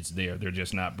CVS. It's there. They're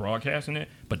just not broadcasting it,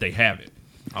 but they have it."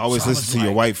 Always listen to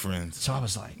your white friends. So I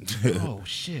was like, "Oh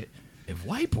shit." If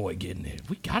white boy getting it,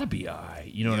 we gotta be all right.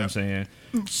 You know what I'm saying?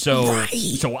 So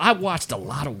I watched a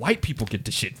lot of white people get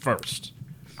the shit first.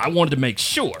 I wanted to make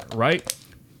sure, right?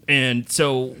 And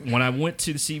so when I went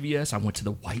to the CVS, I went to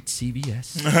the white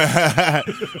CVS.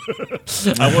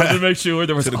 I wanted to make sure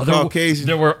there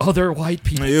were other white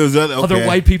people. It was other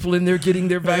white people in there getting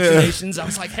their vaccinations. I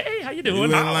was like, "Hey, how you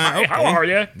doing? How are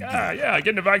you? Yeah,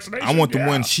 getting the vaccination. I want the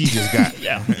one she just got."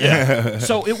 yeah.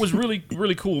 So it was really,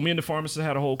 really cool. Me and the pharmacist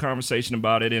had a whole conversation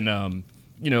about it, and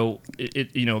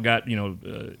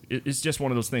it's just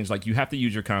one of those things. Like, you have to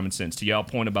use your common sense. To y'all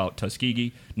point about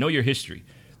Tuskegee, know your history.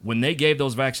 When they gave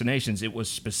those vaccinations, it was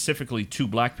specifically to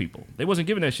black people. They wasn't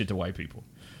giving that shit to white people.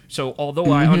 So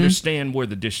although I understand where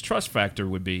the distrust factor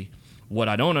would be, what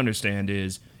I don't understand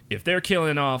is if they're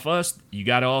killing off us, you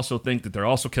got to also think that they're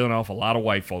also killing off a lot of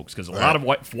white folks, because a lot of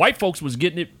white folks was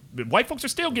getting it. White folks are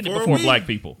still getting it before black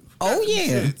people. Oh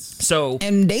yeah. So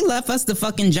and they left us the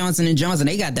fucking Johnson & Johnson.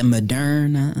 They got the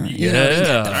Moderna. They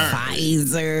got the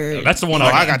Pfizer. That's the one.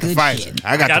 I got the Pfizer.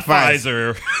 I got the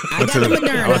Pfizer. I got the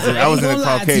Moderna. I was in the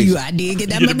Caucasian. I did get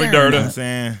that Moderna. I'm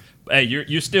saying. Hey,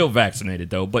 you're still vaccinated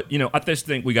though, but I just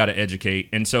think we got to educate,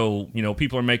 and so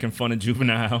people are making fun of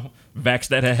juvenile. Vax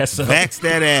that ass up. Vax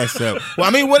that ass up. Well,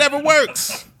 I mean, whatever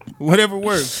works. Whatever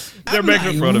works. They're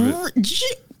making fun of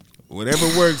it. Whatever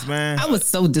works, man. I was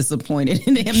so disappointed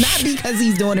in him, not because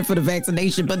he's doing it for the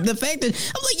vaccination, but the fact that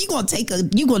I'm like, you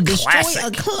gonna destroy a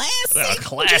classic.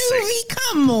 Juvie,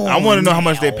 come on. I want to know how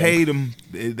much they paid him.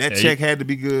 That check had to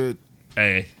be good.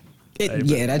 Hey.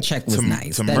 That check was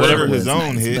nice. To murder his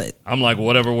own hit. I'm like,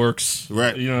 whatever works.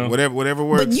 Right. Whatever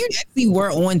works. But you actually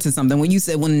were on to something when you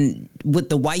said with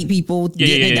the white people.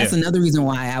 That's another reason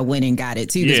why I went and got it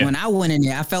too. Because when I went in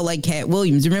there, I felt like Cat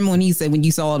Williams. Remember when he said when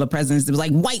you saw all the presidents, it was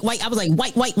like white. I was like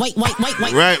white.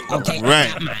 Right. Okay. Right.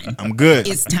 I got mine. I'm good.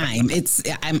 It's time.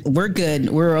 We're good.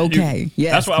 We're okay.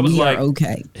 Yes. That's what I was like.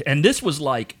 Okay. And this was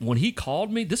like when he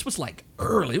called me. This was like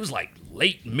early. It was like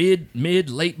late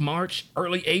March,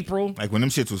 early April. Like when them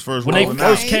shits was first when they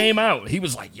first out. came out. He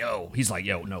was like, yo,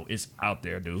 no, it's out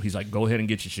there, dude. He's like, go ahead and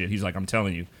get your shit. He's like, I'm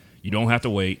telling you, you don't have to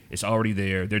wait. It's already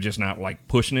there. They're just not like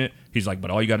pushing it. He's like,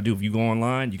 but all you got to do if you go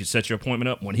online, you can set your appointment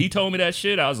up. When he told me that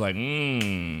shit, I was like,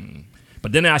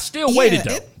 But then I still waited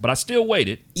though. But I still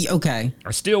waited. Okay.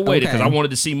 I still waited because I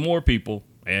wanted to see more people,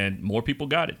 and more people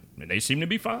got it, and they seem to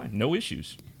be fine, no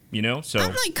issues. So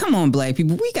I'm like, come on, black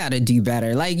people, we gotta do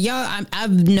better. Like, y'all,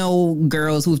 I've know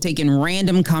girls who've taken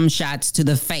random cum shots to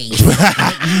the face. You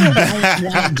don't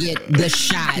want to get the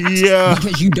shot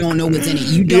because you don't know what's in it.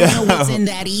 You don't know what's in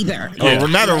that either. Oh,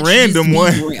 not a random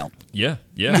one. Real. Yeah.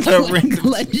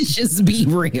 Let's just be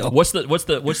real. What's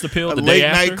the pill? The late day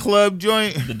after? night club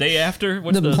joint. The day after?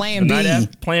 What's the Plan B?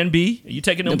 Plan B? Are you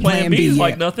taking them Plan B? It's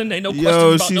like nothing. Ain't no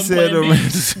questions about them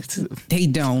Plan B. They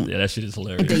don't. Yeah, that shit is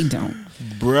hilarious. They don't.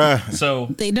 Bruh. So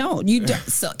they don't. You don't.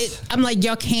 So I'm like,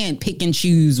 y'all can't pick and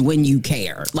choose when you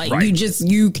care. Like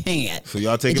you can't. So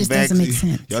y'all taking vaccines?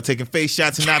 Y'all taking face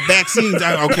shots and not vaccines?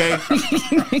 Okay.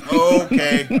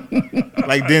 Okay.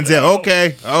 Like Denzel.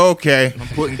 Okay. I'm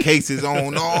putting cases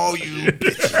on all you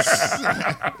bitches.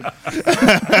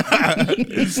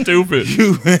 Stupid.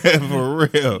 For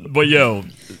real. But yo,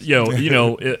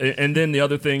 and then the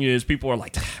other thing is people are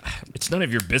like, it's none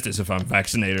of your business if I'm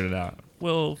vaccinated or not.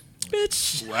 Well,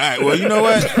 bitch. Right. Well, you know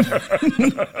what?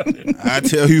 I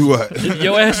tell you what.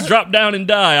 Your ass drop down and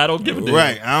die. I don't give a damn.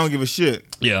 Right. I don't give a shit.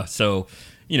 Yeah. So,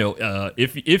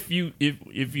 if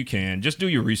you can, just do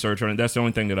your research on it. That's the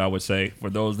only thing that I would say for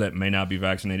those that may not be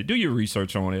vaccinated. Do your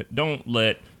research on it. Don't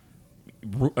let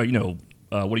what do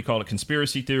you call it?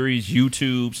 Conspiracy theories,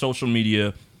 YouTube, social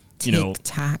media.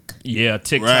 TikTok.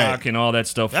 TikTok and all that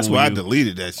stuff. That's why I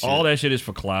deleted that shit. All that shit is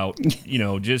for clout.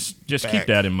 Just keep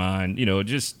that in mind.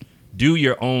 Just do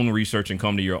your own research and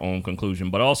come to your own conclusion.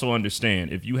 But also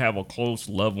understand, if you have a close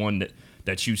loved one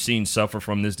that you've seen suffer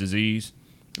from this disease,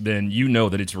 then you know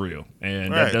that it's real.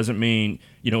 And that doesn't mean,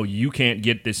 you can't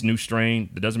get this new strain.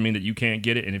 That doesn't mean that you can't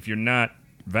get it. And if you're not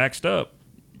vaxxed up,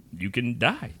 you can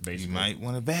die, basically. You might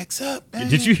want to vax up, man.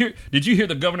 Did you hear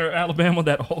the governor of Alabama,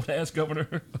 that old ass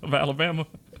governor of Alabama?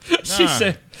 Nah. She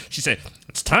said,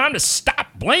 it's time to stop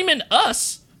blaming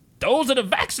us, those that are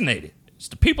vaccinated. It's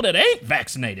the people that ain't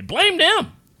vaccinated. Blame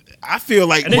them. I feel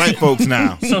like white folks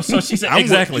now. So she said,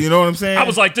 exactly. You know what I'm saying? I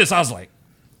was like this. I was like,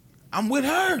 I'm with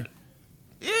her.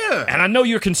 Yeah. And I know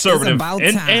you're conservative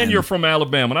and you're from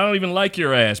Alabama, and I don't even like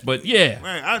your ass, but yeah.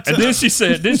 Right, and then she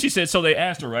said, so they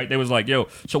asked her, right? They was like, yo,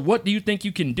 so what do you think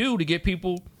you can do to get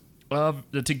people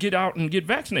to get out and get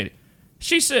vaccinated?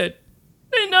 She said,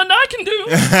 ain't nothing I can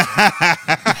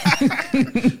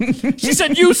do. She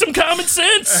said, use some common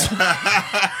sense.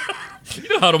 You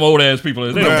know how them old ass people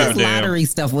is. They don't give a damn. Lottery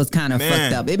stuff was kind of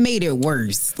fucked up. It made it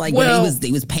worse. Like when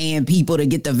they was paying people to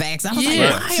get the vaccine. I was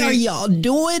like, why are y'all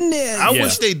doing this? I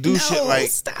wish they do shit like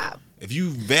stop. If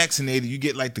you vaccinated, you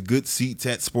get like the good seats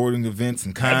at sporting events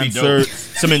and concerts.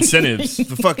 Some incentives.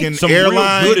 The fucking some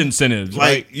airline. Real good incentives.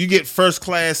 Like you get first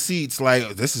class seats.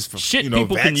 Like this is for shit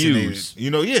people vaccinated. Can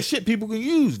use. Shit people can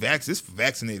use. This is for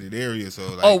vaccinated areas. So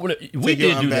like, we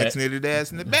did do that. Unvaccinated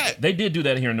ass in the back. They did do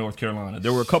that here in North Carolina.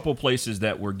 There were a couple of places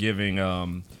that were giving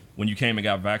when you came and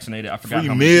got vaccinated. I forgot free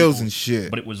how many meals people, and shit.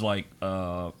 But it was like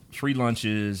free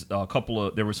lunches. There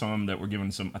were some that were giving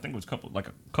some. I think it was a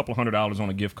couple $100 on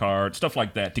a gift card, stuff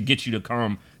like that, to get you to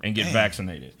come and get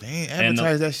vaccinated. They ain't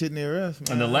advertise that shit near us,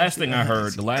 man. And the last thing I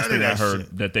heard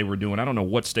that they were doing, I don't know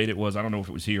what state it was. I don't know if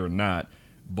it was here or not,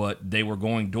 but they were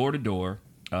going door to door,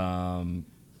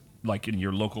 like in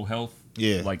your local health,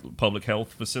 like public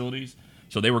health facilities.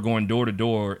 So they were going door to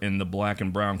door in the black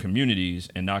and brown communities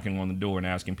and knocking on the door and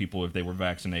asking people if they were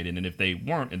vaccinated. And if they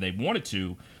weren't and they wanted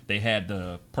to, they had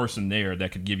the person there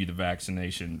that could give you the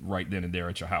vaccination right then and there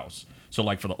at your house. So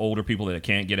like for the older people that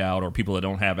can't get out or people that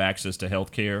don't have access to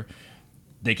health care,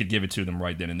 they could give it to them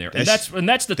right then and there. And that's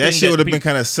the thing. That shit would have been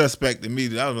kind of suspect to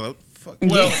me. I was like, fuck.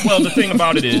 Well, the thing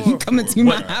about it is coming to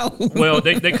my house. Well,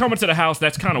 they come into the house.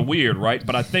 That's kind of weird, right?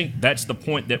 But I think that's the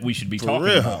point that we should be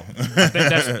talking about.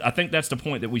 I think that's the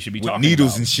point that we should be talking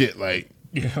needles about. And shit, like.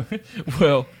 Yeah.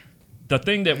 Well, the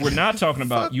thing that we're not talking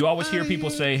about, you always hear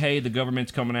people say, "Hey, the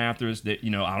government's coming after us." That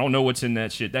I don't know what's in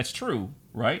that shit. That's true,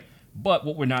 right? But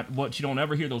what you don't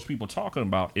ever hear those people talking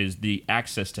about is the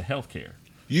access to health care.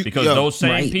 Because those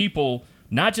same people,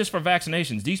 not just for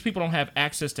vaccinations, these people don't have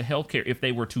access to health care if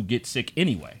they were to get sick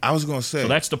anyway. I was going to say. So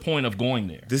that's the point of going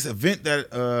there. This event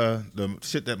that, the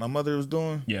shit that my mother was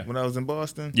doing when I was in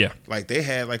Boston. Yeah. Like they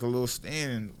had like a little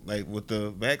stand like with the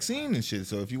vaccine and shit.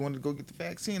 So if you wanted to go get the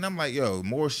vaccine, I'm like, yo,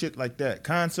 more shit like that.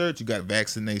 Concerts, you got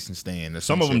vaccination stand.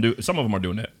 Some of them do. Some of them are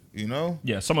doing that. You know?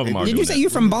 Yeah, some of them are doing that. Did you say you're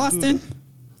from Boston?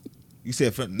 You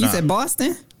said You said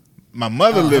Boston? My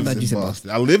mother lives in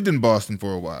Boston. I lived in Boston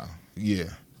for a while. Yeah.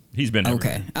 He's been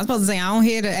everywhere. Okay. I was supposed to say, I don't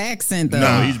hear the accent, though.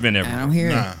 Nah. He's been everywhere. I don't hear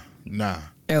it. Nah.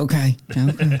 Okay.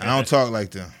 I don't talk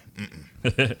like them.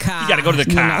 You got to go to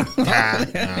the car.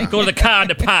 Nah. Go to the car in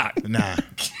the park. Nah.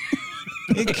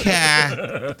 The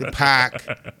car, the park,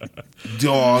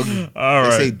 dog. All right.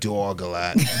 They say dog a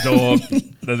lot. Dog.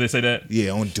 Does they say that?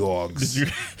 Yeah, on dogs.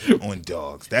 On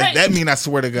dogs. That mean I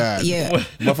swear to God. Yeah.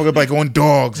 Motherfucker like on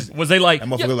dogs. Was they like? That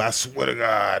motherfucker like, I swear to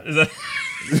God. Is that,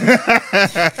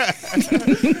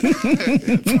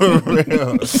 for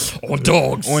real. on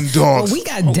dogs. On dogs. Well, we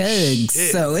got Dougs,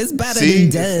 so it's better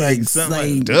than Dougs.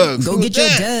 Like Dougs. Go get your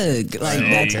Doug. Like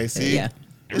okay, see? Yeah.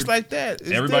 It's like that.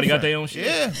 It's Everybody got different. their own shit.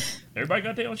 Yeah. Everybody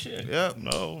got their own shit. Yep.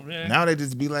 No, yeah. Now they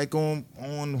just be like on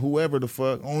whoever the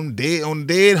fuck. On dead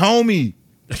homie.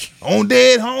 On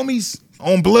dead homies.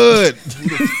 On blood. Who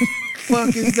the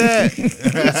fuck is that?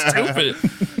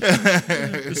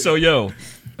 Stupid.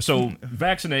 So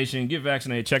vaccination, get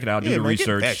vaccinated, check it out, do the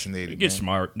research. Get vaccinated, get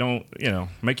smart. Don't,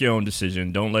 make your own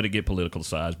decision. Don't let it get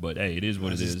politicalized, but hey, it is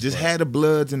what it is. Just have the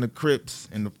Bloods and the Crips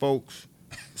and the folks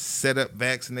set up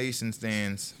vaccination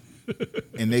stands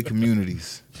in their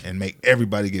communities and make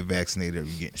everybody get vaccinated or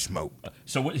you getting smoked.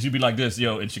 So what you'd be like this,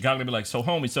 in Chicago, they'd be like, so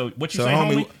homie, what you say,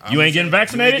 homie? You ain't getting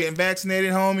vaccinated? You ain't getting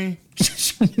vaccinated, homie.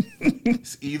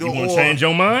 It's either you or. gonna change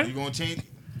your mind? You gonna change?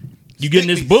 You getting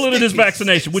this bullet or this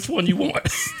vaccination? Which one you want?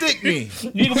 Stick me.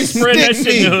 You gonna be spreading that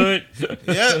shit in the hood.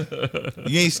 Yeah.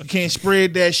 You can't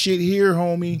spread that shit here,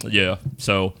 homie. Yeah.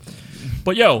 So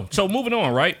moving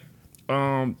on, right?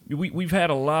 We've had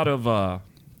a lot of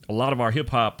our hip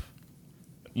hop,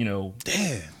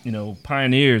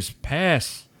 pioneers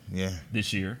pass. Yeah.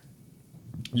 This year,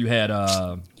 you had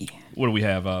what do we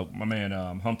have? My man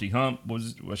Humpty Hump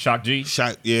was Shock G.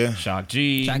 Shock G. Shock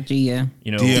G, yeah.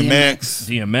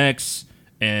 DMX,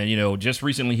 and just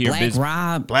recently here,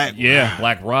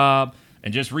 Black Rob,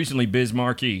 and just recently Biz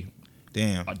Markie.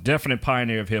 Damn, a definite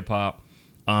pioneer of hip hop.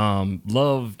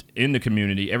 Loved in the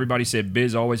community. Everybody said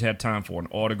Biz always had time for an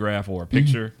autograph or a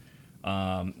picture.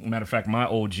 Matter of fact, my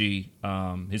OG,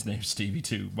 his name's Stevie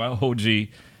too. My OG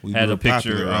has a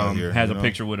picture.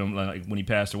 Picture with him. Like when he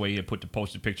passed away, he had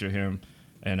posted a picture of him.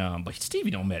 And but Stevie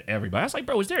don't met everybody. I was like,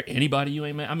 bro, is there anybody you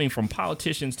ain't met? I mean, from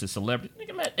politicians to celebrities.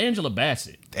 Nigga met Angela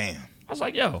Bassett. Damn. I was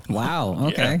like, yo. Wow.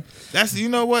 Okay. Yeah. That's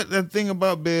what the thing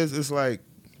about Biz is like.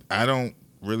 I don't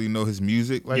really know his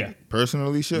music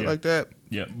personally, like that.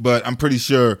 Yeah. But I'm pretty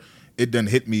sure it done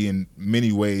hit me in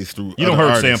many ways through you don't other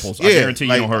heard artists. samples. I guarantee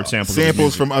you don't heard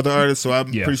samples from other artists, so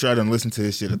I'm pretty sure I done listened to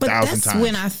his shit 1,000 times. But that's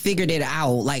when I figured it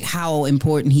out, like how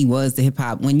important he was to hip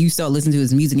hop. When you start listening to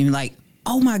his music and you're like,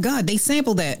 oh my God, they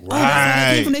sampled that. Right. Oh, that's where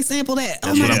they came from. They sampled that. That's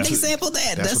oh my what God, they sampled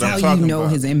that. That's what I'm how you talking know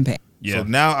about. his impact. Yeah. So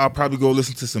now I'll probably go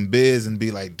listen to some Biz and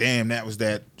be like, damn, that was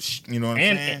that. You know what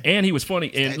I'm saying? And he was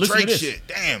funny. And that listen Drake to this. shit.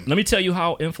 Damn. Let me tell you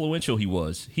how influential he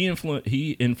was. He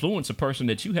influenced a person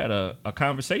that you had a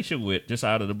conversation with just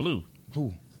out of the blue.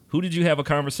 Who did you have a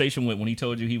conversation with when he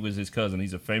told you he was his cousin?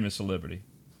 He's a famous celebrity.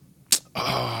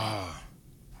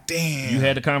 Damn. You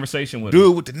had a conversation with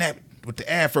dude him. with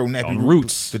the afro nappy On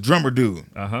Roots. the drummer dude.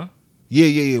 Uh-huh.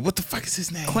 Yeah. What the fuck is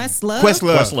his name? Questlove?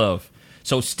 Questlove.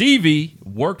 So Stevie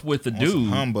worked with the On some dude.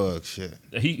 humbug shit.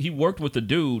 He worked with the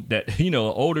dude that, an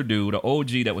older dude, an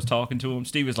OG that was talking to him.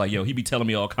 Stevie's like, yo, he be telling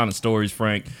me all kind of stories,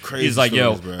 Frank. Crazy He's like,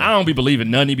 stories, yo, bro. I don't be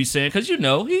believing nothing he be saying because he I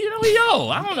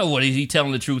don't know what he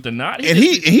telling the truth or not. And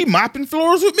he mopping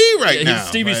floors with me right now.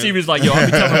 Stevie's like, yo, I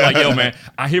be telling him like, yo, man,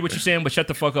 I hear what you're saying, but shut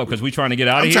the fuck up because we trying to get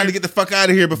out of I'm here. trying to get the fuck out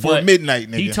of here before But midnight,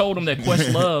 nigga. He told him that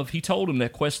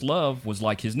Questlove was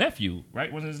like his nephew,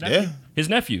 right? Wasn't his nephew? Yeah. His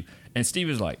nephew. And Steve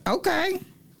was like, Okay.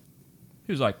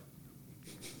 he was like,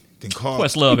 Then call.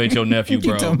 Questlove ain't your nephew,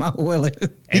 You talking bro. about Willie?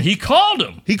 And he called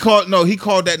him. He called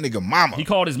that nigga mama. He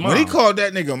called his mom. When he called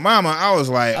that nigga mama, I was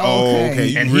like, Okay. okay,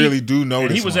 you And really do know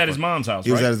and this. he was at his motherfucker. mom's house,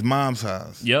 He was right? at his mom's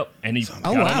house. Yep. And he got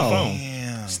Oh, on the wow. phone. Damn.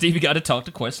 Stevie got to talk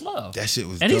to Questlove. That shit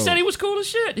was And he dope. said he was cool as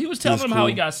shit. He was telling was him how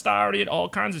he cool. got started, all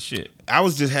kinds of shit. I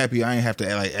was just happy I ain't have to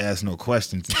ask no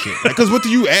questions and shit. Because what do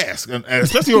you ask? And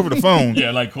especially over the phone.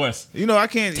 Yeah, like Quest. You know, I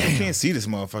can't see this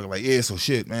motherfucker like, yeah, so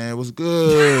shit, man, it was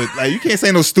good. Like, you can't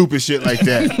say no stupid shit like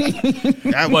that.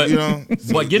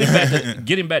 But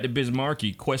getting back to Biz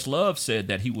Markie, Questlove said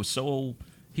that he was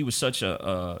such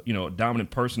a dominant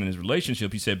person in his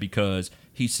relationship. He said because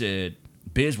he said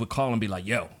Biz would call and be like,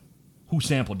 yo, who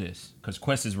sampled this? Because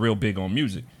Quest is real big on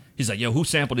music. He's like, yo, who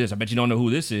sampled this? I bet you don't know who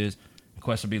this is. And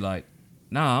Quest would be like,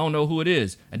 nah, I don't know who it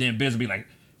is. And then Biz would be like,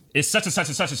 it's such and such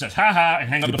and such and such. Ha ha, and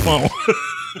hang up the phone.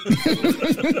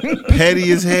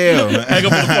 Petty as hell. Hang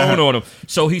up the phone on him.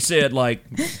 So he said like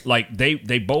they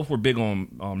both were big on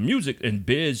music, and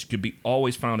Biz could be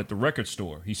always found at the record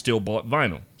store. He still bought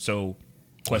vinyl. So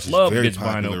Questlove very gets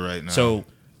popular vinyl. right now. So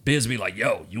Biz be like,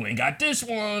 yo, you ain't got this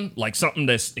one. Like something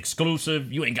that's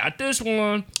exclusive. You ain't got this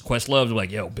one. Questlove's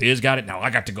like, yo, Biz got it. Now I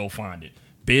got to go find it.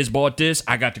 Biz bought this.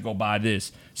 I got to go buy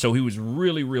this. So he was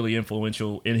really, really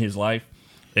influential in his life.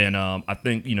 And I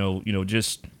think,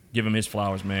 just give him his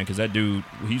flowers, man, because that dude,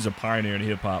 he's a pioneer in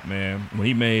hip hop, man. When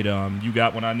he made You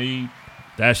Got What I Need,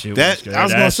 that shit was good. I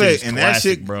was gonna say, and that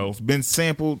classic, shit bro. been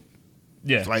sampled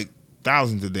like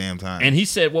thousands of damn times. And he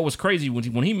said what was crazy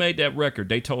when he made that record,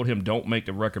 they told him don't make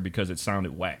the record because it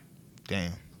sounded whack.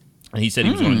 Damn. And he said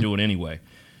he was going to do it anyway.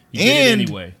 He did it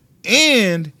anyway.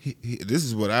 And this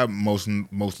is what I'm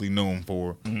mostly known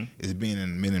for is being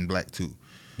in Men in Black 2.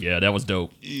 Yeah, that was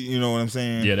dope. You know what I'm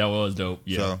saying? Yeah, that was dope.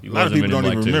 Yeah, So he a lot of was in people Men in don't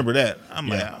even Black too. remember that. I'm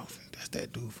Yeah. like, oh, that's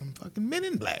that dude from fucking Men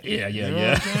in Black. Yeah. You know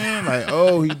what I'm saying? Like,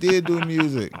 oh, he did do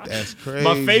music. That's crazy.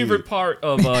 My favorite part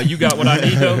of You Got What I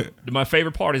Need, though, my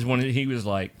favorite part is when he was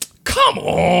like, come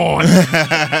on.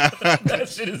 That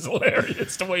shit is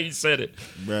hilarious, the way he said it.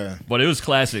 Bruh. But it was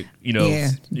classic,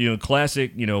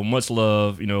 classic, much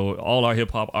love, all our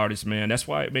hip hop artists, man. That's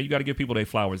why, man, you got to give people their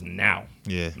flowers now.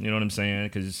 Yeah. You know what I'm saying?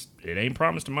 Because it ain't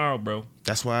promised tomorrow, bro.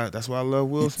 That's why I love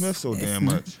Will Smith so damn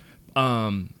much.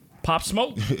 Pop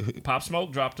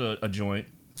Smoke dropped a joint.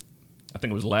 I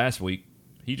think it was last week.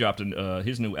 He dropped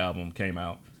his new album came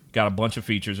out. Got a bunch of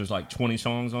features. There's like 20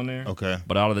 songs on there. Okay.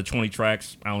 But out of the 20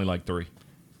 tracks, I only like 3.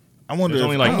 I wonder There's if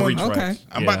only like 3 okay. tracks.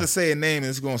 I'm about to say a name and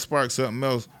it's going to spark something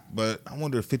else, but I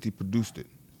wonder if 50 produced it.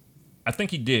 I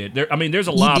think he did. There's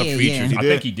a lot of did, features. yeah. I He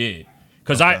think did? he did.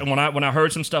 Because when I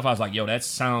heard some stuff, I was like, yo, that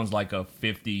sounds like a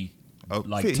 50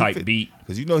 type beat.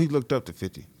 Because you know he looked up to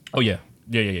 50. Oh yeah.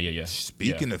 Yeah.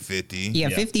 Speaking of 50. Yeah,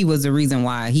 50 was the reason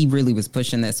why he really was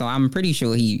pushing that. So I'm pretty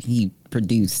sure he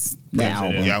produced the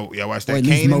album. Y'all watch Or that at least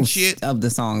Kane and most shit? of the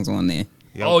songs on there.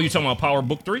 Oh, you talking about Power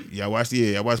Book 3? Y'all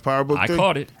watched Power Book 3? I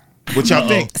caught it. What y'all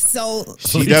think? So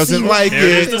She doesn't like There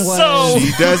it. is the soul.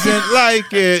 She doesn't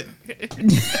like it.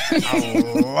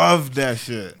 I love that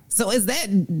shit. So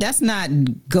that's not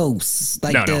Ghosts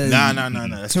like No. the No.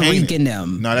 That's Tariq Kanan. and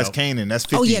them. No, that's Kanan. That's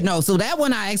 50. Oh yeah, no. So that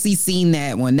one I actually seen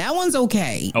that one. That one's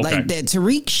okay. Okay. Like that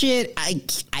Tariq shit, I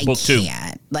Book 2.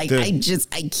 can't. Like The-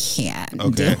 I can't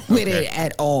Okay, deal with okay. it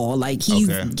at all. Like he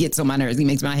Okay. gets on my nerves. He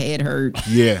makes my head hurt.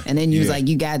 Yeah, And then you was yeah. like,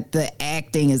 you got the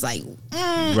acting is like,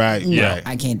 Right. no, Right.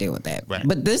 I can't deal with that. Right.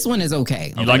 But this one is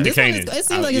okay. You like the this one Kanan? it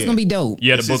seems like it's yeah. gonna be dope.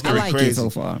 Yeah, the It's Book just I 3. like crazy. it so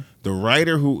far. The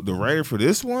writer for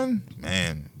this one,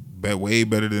 man, way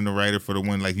better than the writer for the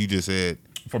one like you just said.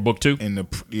 For Book 2? And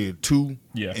the 2.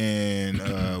 Yeah. And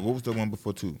what was the one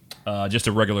before 2? Just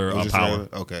a regular Was it Power.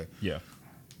 regular? Okay. Yeah.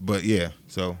 But yeah,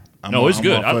 so it's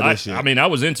good. I mean, I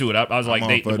was into it. I was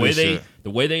like, the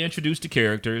way they introduced the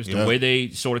characters, the way they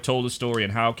sort of told the story,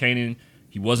 and how Kanan,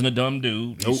 he wasn't a dumb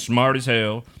dude. He's smart as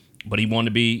hell, but he wanted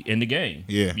to be in the game.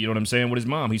 Yeah, you know what I'm saying? With his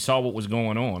mom, he saw what was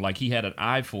going on. Like, he had an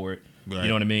eye for it. Right. You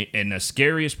know what I mean? And the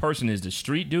scariest person is the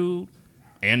street dude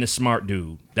and the smart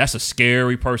dude. That's a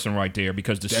scary person right there,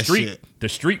 because the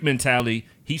street mentality,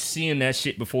 he's seeing that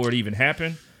shit before it even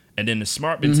happened, and then the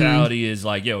smart mentality is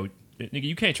like, yo, nigga,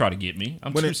 you can't try to get me.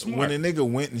 I'm too smart. When a nigga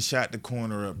went and shot the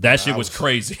corner up, that shit was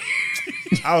crazy.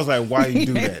 I was like, why you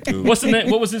do that, dude? What's the name?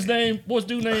 What was his name? What was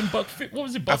dude name? What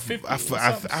was it? Buck 50? I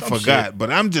forgot, shit.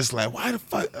 But I'm just like, why the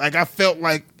fuck? Like, I felt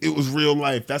like it was real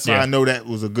life. That's why I know that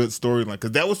was a good storyline,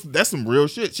 because that's some real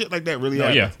shit. Shit like that really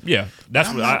happened. Yeah.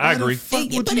 That's what I agree.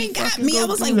 But it got me. I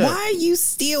was like, why are you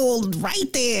still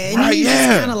right there? And right, you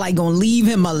just kind of like gonna leave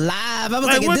him alive. I was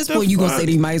like, at this point, you gonna say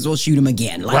that you might as well shoot him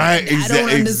again. Like, right? I don't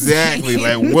understand. Exactly.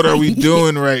 Like, what are we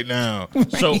doing right now?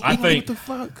 So I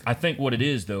think what it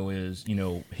is though is, you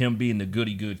know, him being the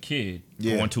goody good kid,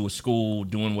 going to a school,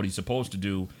 doing what he's supposed to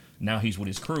do. Now he's with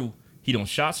his crew. He don't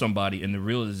shot somebody, and the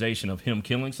realization of him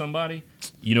killing somebody,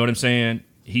 you know what I'm saying?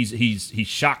 He's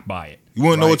shocked by it. You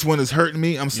want to know which one is hurting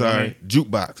me? I'm sorry,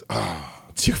 Jukebox.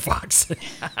 Jukebox.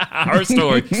 Her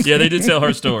story. Yeah, they did tell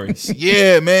her story.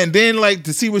 Yeah, man. Then, like,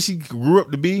 to see what she grew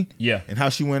up to be. Yeah. And how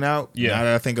she went out. Yeah. Now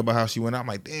that I think about how she went out, I'm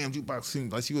like, damn, Jukebox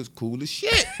seemed like she was cool as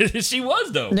shit. She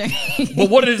was, though. But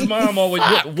what did his mom always,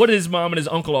 what did his mom and his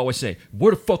uncle always say?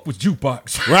 Where the fuck was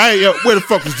Jukebox? Right? Yeah, where the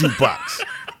fuck was Jukebox?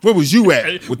 Where was you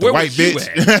at with the white bitch?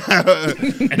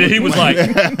 And then he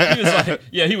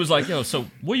was like, yo, so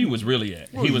where you was really at?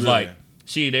 He was like,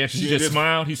 she ain't answered. She just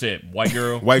smiled. He said, white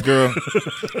girl. White girl.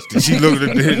 She looked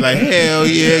at it like, hell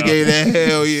yeah, gave that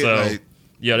hell yeah. So,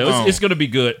 like, it's going to be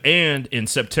good. And in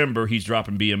September, he's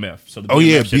dropping BMF. So the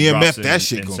BMF, that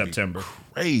shit in September.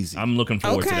 Crazy. I'm looking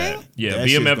forward to that. Yeah, that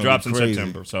BMF drops in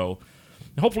September. So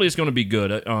hopefully it's going to be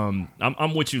good.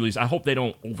 I'm with you, Lisa. I hope they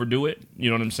don't overdo it. You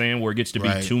know what I'm saying? Where it gets to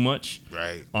be too much.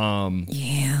 Right.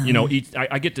 Yeah. You know,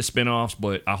 I get the spinoffs,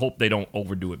 but I hope they don't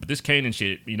overdo it. But this Kanan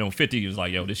shit, you know, 50 was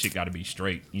like, yo, this shit got to be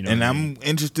straight. You know. And I'm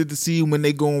interested to see when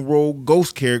they gonna roll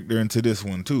Ghost character into this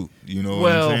one too. You know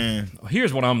what I'm saying?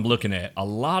 Here's what I'm looking at. A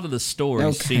lot of the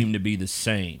stories seem to be the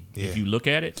same. Yeah. If you look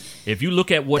at it, if you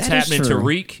look at what's happening to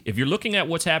Reek, if you're looking at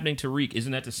what's happening to Reek,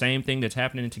 isn't that the same thing that's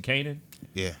happening to Kanan?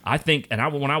 Yeah. I think, and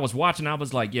when I was watching, I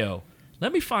was like, yo,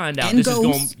 let me find out.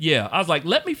 I was like,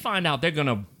 let me find out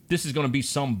this is gonna be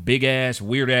some big ass,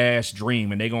 weird ass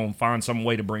dream, and they're gonna find some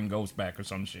way to bring Ghost back or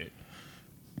some shit.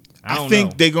 I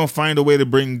think they're gonna find a way to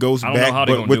bring Ghost back,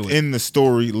 but within the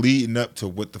story leading up to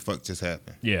what the fuck just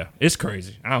happened. Yeah, it's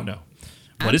crazy. I don't know.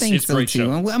 But it's so great too.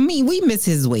 Show. I mean, we miss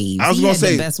his waves. I was gonna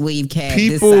say the best wave cat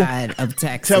this side of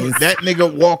Texas. Tell me that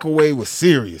nigga walk away was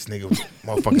serious, nigga.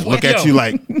 Motherfucker look at you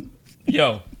like,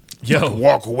 yo.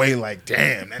 Walk away like,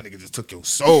 damn, that nigga just took your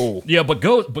soul. Yeah, but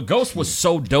Ghost was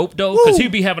so dope though, because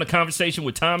he'd be having a conversation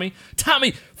with Tommy.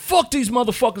 Tommy, fuck these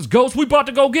motherfuckers, Ghost. We about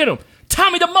to go get them.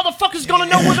 Tommy, the motherfucker's gonna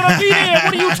know we're gonna be there.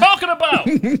 What are you talking about?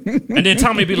 And then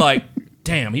Tommy be like,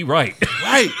 damn, he right.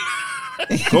 Right.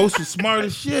 Ghost was smart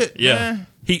as shit. Yeah. Man.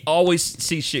 He always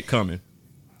sees shit coming.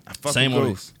 I fuck Same with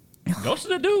Ghost. Ghost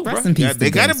is a dude, bro. They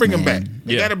gotta bring him back.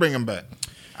 They gotta bring him back.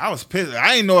 I was pissed.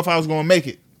 I didn't know if I was gonna make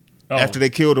it. After they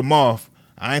killed him off,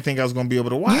 I didn't think I was gonna be able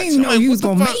to watch. You didn't know you was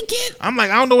gonna make it? I'm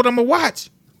like, I don't know what I'm gonna watch.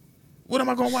 What am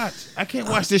I gonna watch? I can't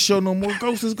watch this show no more.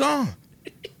 Ghost is gone.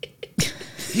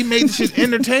 He made the shit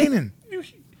entertaining.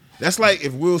 That's like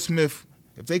if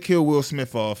they kill Will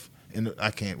Smith off, and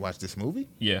I can't watch this movie.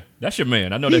 Yeah, that's your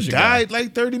man. I know that. He died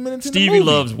like 30 minutes. Stevie in the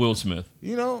movie. Loves Will Smith.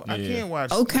 You know, I can't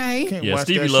watch. Okay. Can't watch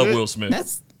Stevie loved Will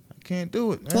Smith. Can't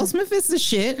do it, man. Will Smith is the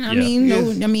shit. I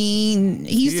mean,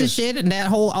 he's the shit, and that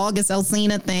whole August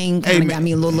Alsina thing kind of got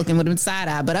me a little looking with him side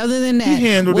eye. But other than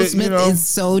that, Will Smith is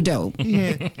so dope.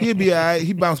 He'll be all right.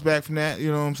 He bounced back from that.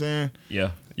 You know what I'm saying?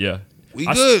 Yeah. We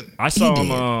good. I saw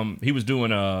him. He was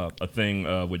doing a thing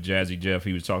with Jazzy Jeff.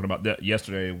 He was talking about that.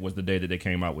 Yesterday was the day that they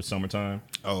came out with Summertime.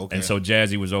 Oh, okay. And so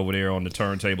Jazzy was over there on the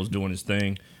turntables doing his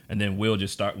thing. And then Will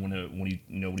just started when he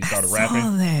started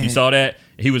rapping. That. You saw that?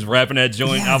 He was rapping that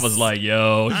joint. Yes. I was like,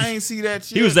 yo, I ain't see that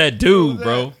shit. He was that dude,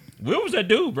 bro. Will was that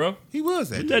dude, bro. He was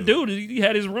that dude. That dude. He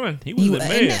had his run. He was that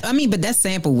man. But that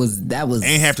sample was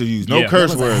ain't have to use no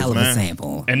curse words, man. Hell of a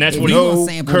sample. And that's what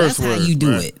that's how you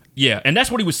do it. Yeah, and that's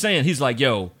what he was saying. He's like,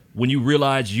 yo, when you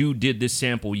realize you did this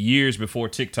sample years before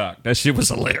TikTok, that shit was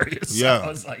hilarious. Yeah. I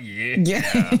was like,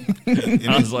 yeah.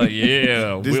 I was like,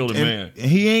 yeah, Will the man. And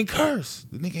he ain't curse.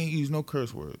 The nigga ain't use no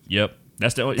curse words. Yep.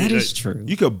 That is true.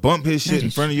 You could bump his shit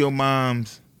in front of your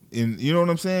moms And you know what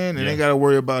I'm saying? And they got to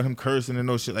worry about him cursing and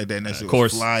no shit like that. And that shit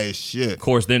was fly as shit. Of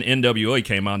course, then NWA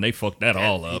came out and they fucked that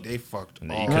all up. They fucked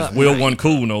all because Will wasn't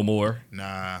cool no more.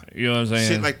 Nah. You know what I'm saying?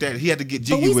 Shit like that. He had to get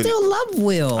jiggy with it. But we still love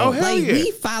Will. Oh, hell like, yeah.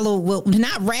 we follow Will.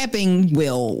 Not rapping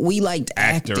Will. We liked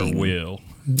Actor acting. Will.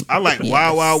 I like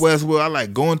Wild Wild West Will. I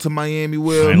like Going to Miami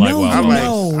Will. I like Wild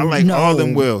West. I like all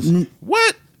them Wills.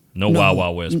 What? No Wild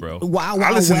Wild West, bro. Wild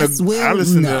Wild West Will. I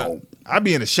listen to. I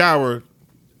be in the shower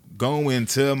going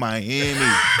to Miami.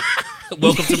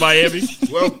 Welcome to Miami.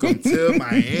 Welcome to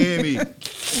Miami.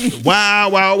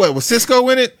 Wild Wild West. Was Cisco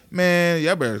in it? Man,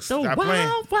 y'all better stop playing.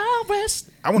 Wild West.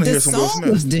 I want to hear some Will Smith. The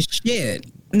song was the shit.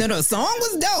 No, the song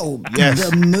was dope. Yes.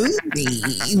 The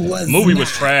movie was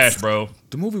was trash, bro.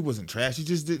 The movie wasn't trash. You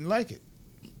just didn't like it.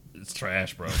 It's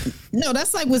trash, bro. No,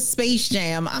 that's like with Space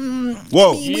Jam.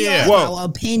 Whoa. We all have our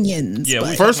opinions. Yeah,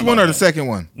 but. First one or the second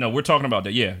one? No, we're talking about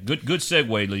that. Yeah, good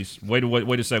segue, Lise. Way to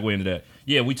segue into that.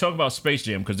 Yeah, we talk about Space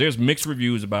Jam because there's mixed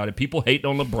reviews about it. People hating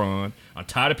on LeBron. I'm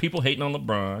tired of people hating on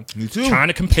LeBron. Me too. Trying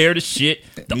to compare the shit,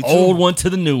 the old one to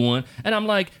the new one. And I'm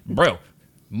like, bro,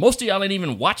 most of y'all ain't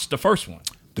even watched the first one.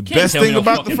 The best thing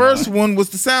about the first one was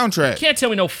the soundtrack. You can't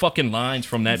tell me no fucking lines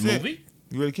from that movie.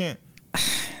 You really can't.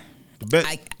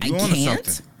 I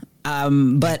can't.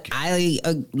 But I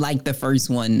like the first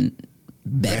one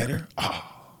better. Oh.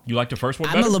 You like the first one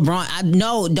better? I'm a LeBron.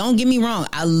 No, don't get me wrong.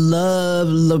 I love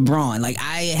LeBron. Like,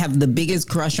 I have the biggest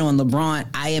crush on LeBron.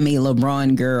 I am a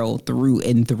LeBron girl through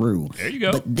and through. There you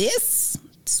go. But this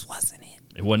wasn't it.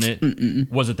 It wasn't it? Mm-mm.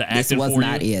 Was it the acting for you? This was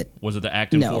not it. Was it the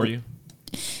acting for you?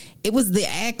 It was the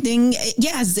acting.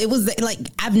 Yes, it was like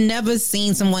I've never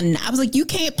seen someone. I was like, you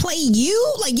can't play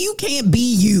you. Like, you can't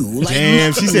be you. Like,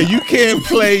 damn, she said you can't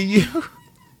play you.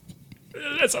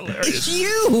 That's hilarious. It's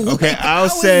you. Okay, like, I'll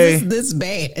say this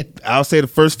bad. I'll say the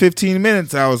first 15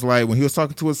 minutes, I was like, when he was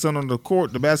talking to his son on the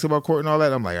court, the basketball court and all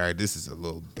that, I'm like, all right, this is a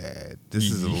little bad. This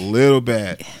is a little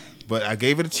bad. But I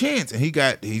gave it a chance, and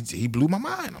he blew my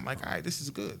mind. I'm like, all right, this is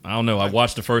good. I don't know. I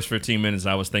watched the first 15 minutes.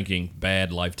 I was thinking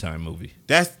bad Lifetime movie.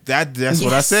 That's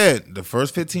what I said. The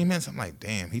first 15 minutes, I'm like,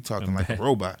 damn, he talking like a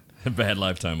robot. Bad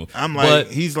Lifetime movie. I'm like,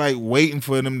 he's like waiting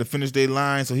for them to finish their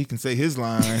line so he can say his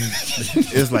line.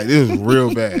 It's like, this is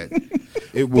real bad.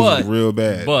 It was real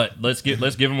bad. But let's give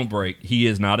him a break. He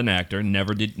is not an actor.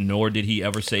 Nor did he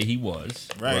ever say he was.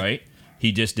 Right?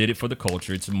 He just did it for the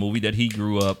culture. It's a movie that he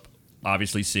grew up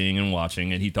obviously seeing and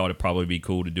watching, and he thought it'd probably be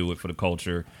cool to do it for the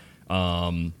culture. So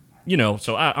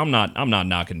I'm not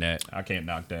knocking that. I can't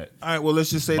knock that. All right, well,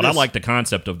 let's just say but this. I like the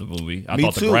concept of the movie. I Me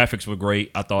thought too. the graphics were great.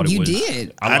 I thought it was. You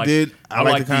did. I did. I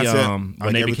like the concept.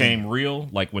 When they became real,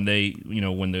 like when they,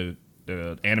 when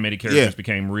the animated characters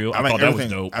became real, I thought that was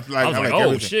dope. I was like,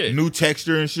 oh, shit. New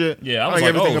texture and shit. Yeah, I like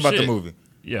everything about shit. the movie.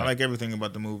 Yeah. I like everything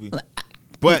about the movie.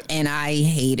 And I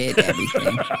hated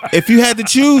everything. If you had to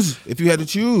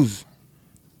choose,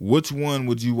 which one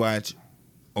would you watch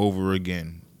over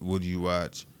again? Would you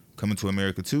watch Coming to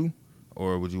America 2,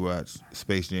 or would you watch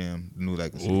Space Jam: The New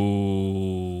Legacy?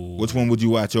 Ooh. Which one would you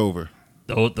watch over?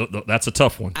 That's a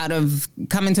tough one. Out of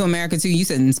Coming to America 2, you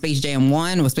said in Space Jam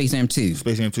 1 or Space Jam 2?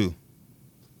 Space Jam 2.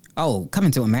 Oh,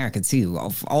 Coming to America 2.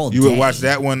 All you day. would watch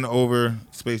that one over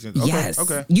Space Jam? Okay, yes.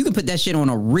 Okay. You could put that shit on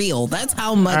a reel. That's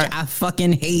how much I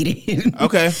fucking hated.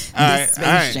 Okay. Space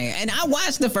Jam. And I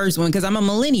watched the first one because I'm a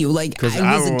millennial. Like,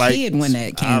 I was a kid when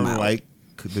that came out. I like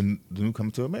the new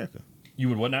Coming to America. You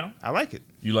would what now? I like it.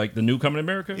 You like the new Coming to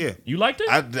America? Yeah. You liked it?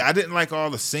 I didn't like all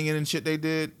the singing and shit they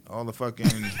did. All the fucking...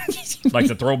 like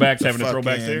the throwbacks, having the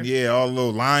throwbacks there? Yeah, all the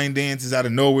little line dances out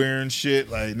of nowhere and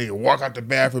shit. Like, nigga walk out the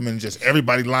bathroom and just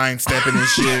everybody line stepping and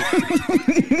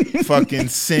shit. Fucking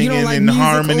singing like in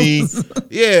harmony. musicals?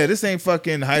 Yeah, this ain't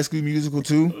fucking High School Musical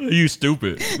 2. You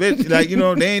stupid. Like,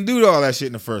 they ain't do all that shit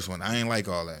in the first one. I ain't like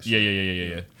all that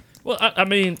shit. Yeah. Well, I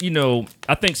mean,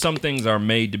 I think some things are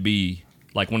made to be...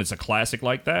 Like when it's a classic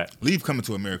like that. Leave Coming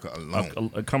to America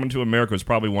alone. Coming to America is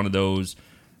probably one of those,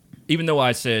 even though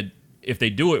I said if they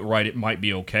do it right, it might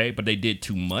be okay, but they did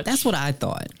too much. That's what I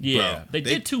thought. Yeah, Bro, they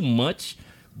did too much,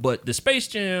 but the Space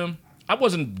Jam, I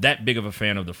wasn't that big of a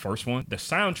fan of the first one. The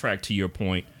soundtrack, to your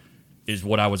point, is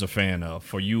what I was a fan of.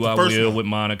 For You, I Will, one. with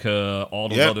Monica, all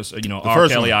those others, R. one.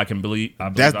 Kelly, I Can Believe.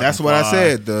 That's what I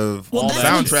said. The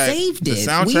soundtrack. Saved it. The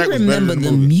soundtrack we was better remember than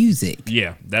the movie. music.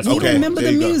 Yeah, that's We okay. remember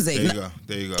the music.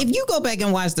 There you go. If you go back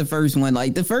and watch the first one,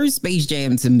 like the first Space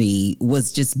Jam to me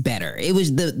was just better. It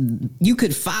was you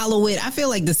could follow it. I feel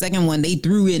like the second one, they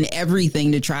threw in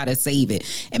everything to try to save it.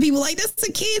 And people were like, that's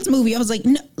a kid's movie. I was like,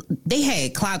 no, they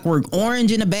had Clockwork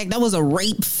Orange in the back. That was a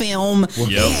rape film. Yep.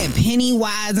 They had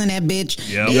Pennywise in that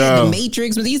bitch. Yep. They had the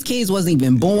Matrix, but these kids wasn't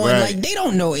even born. Right. Like, they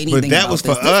don't know anything. But that about was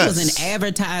this. for us. This was an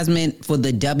advertisement for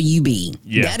the WB.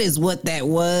 Yeah. That is what that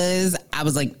was. I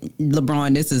was like,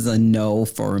 LeBron, this is a no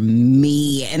for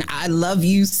me, and I love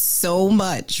you so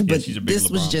much, but she's a big this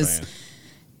was LeBron just. fan.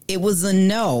 It was a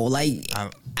no. Like,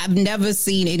 I've never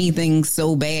seen anything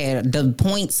so bad. The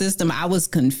point system, I was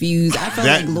confused. I felt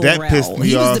like Lil that pissed Rel. me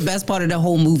He off. was the best part of the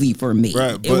whole movie for me.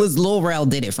 Right, it was Lil Rel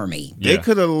did it for me. They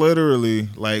could have literally,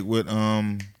 like with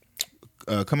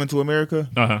Coming to America,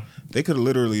 they could have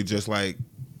literally just like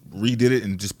redid it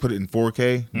and just put it in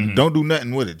 4K. Mm-hmm. Don't do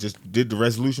nothing with it. Just did the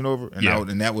resolution over,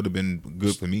 and that would have been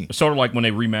good for me. Sort of like when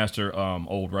they remaster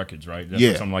old records, right?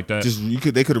 Something like that.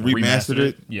 They could have remastered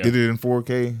it, did it in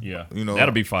 4K. Yeah,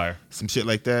 that'll be fire. Some shit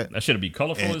like that. That should be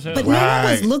colorful as hell. But no one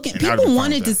was looking. People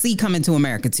wanted to see Coming to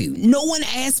America 2. No one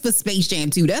asked for Space Jam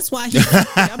 2. That's why he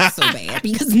fucked up so bad,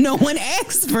 because no one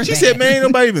asked for She that. said, "Man, ain't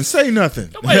nobody even say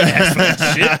nothing." Nobody asked for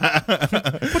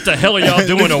that shit. What the hell are y'all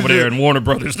doing over there in Warner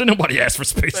Brothers? Did nobody ask for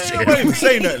Space Jam? Nobody even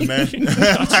say nothing, man.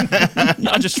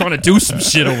 Y'all just trying to do some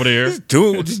shit over there.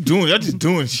 Y'all just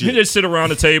doing shit. You just sit around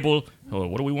the table. Oh,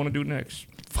 what do we want to do next?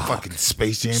 Fucking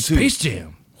Space Jam 2. Space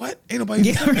Jam. What? Ain't nobody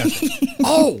even nothing.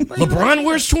 Oh, LeBron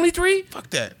wears 23?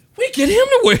 Fuck that. We get him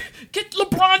to wear. Get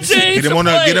LeBron James. Get him on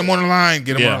the line. Get him on the line.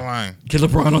 Get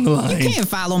LeBron on the line. You can't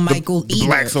follow Michael either.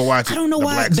 Blacks will watch it. I don't know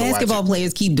why basketball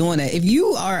players keep doing that. If you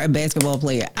are a basketball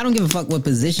player, I don't give a fuck what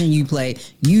position you play.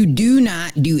 You do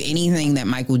not do anything that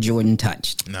Michael Jordan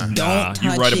touched. Don't touch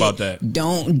you're right it. about that.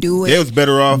 Don't do it. He was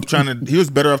better off trying to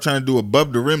do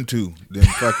Above the Rim 2 than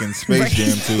fucking Space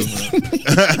Jam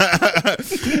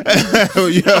 2.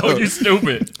 Yo, you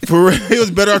stupid. For real, he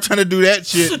was better off trying to do that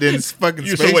shit than fucking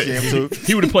Space Jam 2.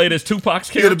 He would have played as Tupac's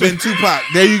character. He would have been Tupac.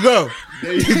 There you go.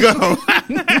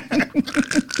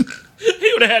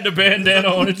 He would have had the bandana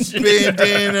on and shit.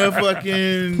 Bandana,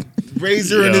 fucking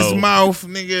razor in his mouth,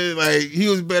 nigga. Like, he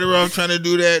was better off trying to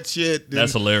do that shit.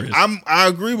 That's hilarious. I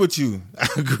agree with you. I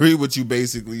agree with you,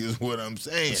 basically, is what I'm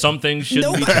saying. Some things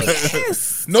shouldn't be.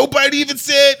 Nobody even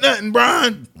said nothing,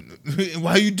 Brian.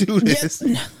 Why you do this?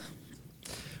 Yes.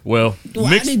 Well,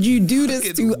 why did you do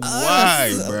this to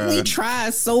why, us? Bro? We try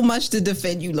so much to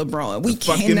defend you, LeBron. We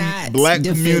cannot. Black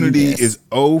community this. is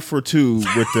 0 for 2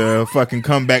 with the fucking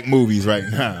comeback movies right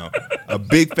now. A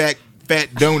big fat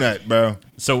donut, bro.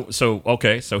 So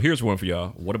okay. So here's one for y'all.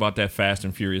 What about that Fast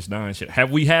and Furious 9 shit? Have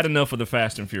we had enough of the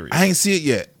Fast and Furious? I ain't see it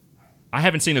yet. I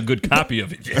haven't seen a good copy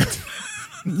of it yet.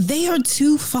 They are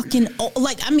too fucking old.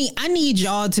 Like, I mean, I need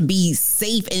y'all to be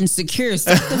safe and secure.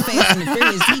 Stop the Fast and the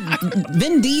Furious.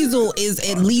 Vin Diesel is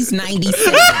at least 97.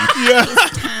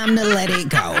 It's time to let it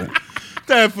go.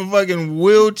 Time for fucking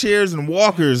wheelchairs and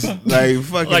walkers. Like,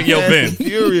 fucking like, yo, Fast Vin. and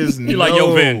Furious. You're like,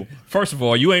 yo, Vin. First of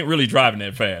all, you ain't really driving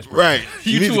that fast, bro. Right.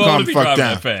 You need too to old calm to the be fuck driving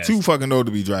down. that fast. Too fucking old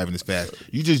to be driving this fast.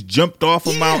 You just jumped off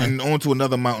a mountain onto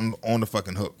another mountain on the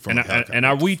fucking hook. From and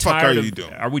are we tired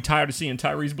Are we tired of seeing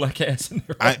Tyrese black ass in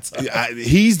there?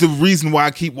 He's the reason why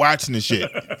I keep watching this shit.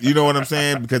 You know what I'm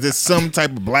saying? Because there's some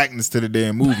type of blackness to the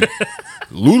damn movie.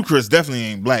 Ludacris definitely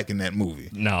ain't black in that movie.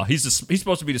 No, he's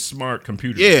supposed to be the smart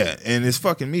computer. Yeah, and it's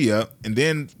fucking me up. And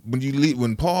then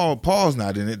when Paul's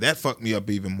not in it, that fucked me up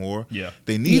even more. Yeah,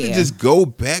 they need to just go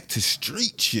back to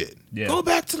street shit. Yeah. Go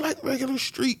back to like regular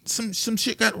street. Some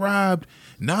shit got robbed.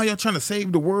 Now y'all trying to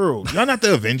save the world. Y'all not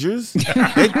the Avengers.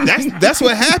 That's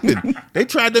what happened. They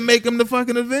tried to make them the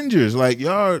fucking Avengers. Like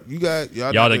y'all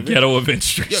the ghetto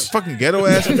Avengers. Yeah, fucking ghetto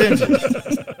ass Avengers.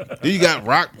 Then you got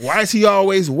Rock. Why is he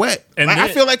always wet? And I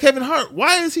feel like Kevin Hart.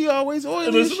 Why is he always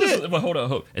oily? Listen, but hold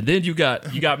on. And then you got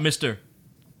Mr.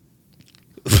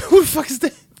 Who the fuck is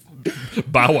that?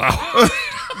 Bow Wow.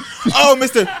 Oh,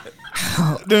 Mr.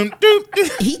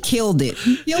 He killed it.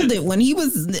 He killed it when he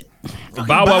was.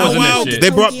 Bow Wow was in that shit. They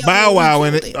brought Bow Wow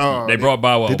in it. They brought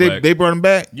Bow Wow back. They brought him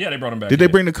back? Yeah, they brought him back. Did they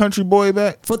bring the country boy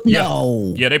back?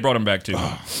 No. Yeah, they brought him back too.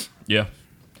 Yeah.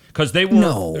 Because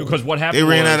what happened? They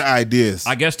ran out of ideas.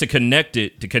 I guess to connect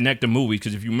the movie.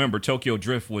 Because if you remember, Tokyo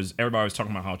Drift everybody was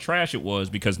talking about how trash it was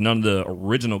because none of the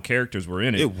original characters were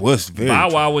in it. It was very.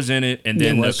 Bow Wow was in it, and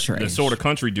then the trash. sort of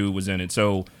country dude was in it.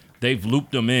 So they've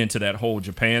looped him into that whole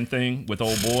Japan thing with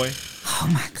old boy. Oh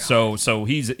my god! So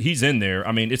he's in there.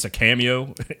 I mean, it's a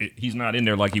cameo. He's not in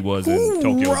there like he was in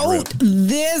Tokyo Who wrote Drift.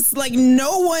 this? Like,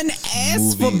 no one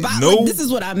asked for Bow Wow. Like, this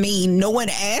is what I mean. No one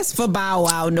asked for Bow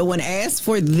Wow. No one asked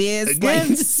for this. Again,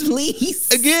 like,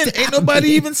 please. Again, ain't nobody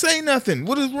even say nothing.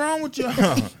 What is wrong with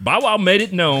y'all? Bow Wow made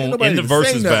it known in the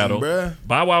versus battle. Bruh.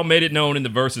 Bow Wow made it known in the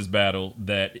versus battle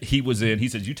that he was in. He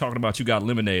says, "You talking about you got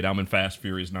Lemonade? I'm in Fast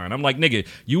Furious 9." I'm like, nigga,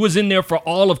 you was in there for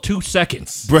all of 2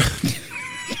 seconds. Bruh.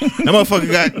 That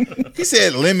motherfucker got. He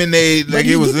said lemonade. But like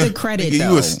he it was get the credit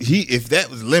though. If that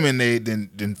was lemonade,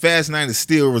 then Fast 9 is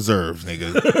still reserves,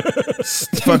 nigga.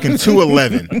 Fucking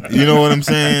 211. You know what I'm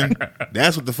saying?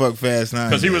 That's what the fuck Fast 9.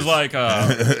 Because he was like,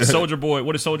 Soldier Boy.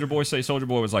 What did Soldier Boy say? Soldier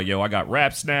Boy was like, yo, I got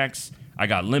rap snacks. I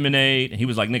got lemonade. And he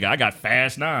was like, nigga, I got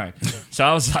Fast 9. So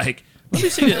I was like, let me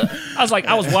see. I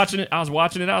was watching it. I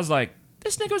was like,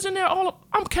 this nigga was in there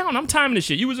I'm counting. I'm timing this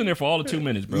shit. You was in there for all of 2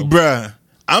 minutes, bro. Bruh.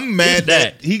 I'm mad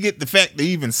that he get the fact to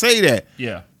even say that.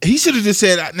 Yeah. He should have just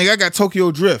said, nigga, I got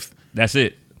Tokyo Drift. That's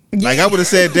it. Like I would have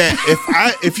said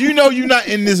that if you know you're not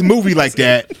in this movie like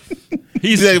that.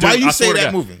 He's like, why you say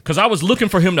that movie? Because I was looking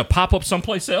for him to pop up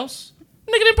someplace else.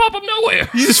 Nigga didn't pop up nowhere.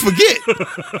 You just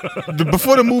forget.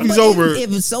 Before the movie's over.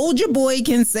 If Soldier Boy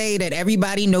can say that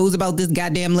everybody knows about this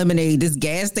goddamn lemonade, this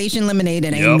gas station lemonade,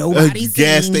 and ain't nobody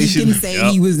saying he can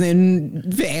say he was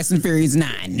in Fast and Furious 9.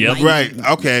 Yep. Like, right.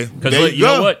 Okay. Because you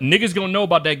know what? Niggas gonna know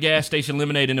about that gas station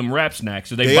lemonade and them rap snacks.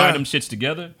 So they buy them shits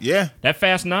together. Yeah. That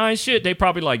Fast 9 shit, they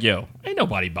probably like, yo, ain't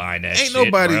nobody buying that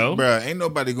shit, bro. Ain't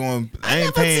nobody going. I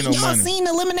ain't paying no money. Y'all seen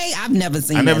the lemonade? I've never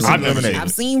seen lemonade.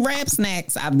 I've seen rap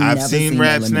snacks. I've seen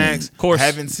rap snacks. Of course.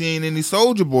 Haven't seen any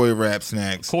Soldier Boy rap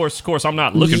snacks. Of course, I'm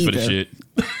not looking for the shit.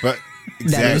 But exactly.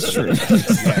 That is true.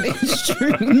 That is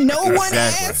true. No one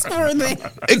asked for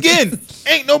that. Again,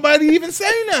 ain't nobody even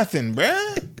say nothing,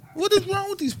 bruh. What is wrong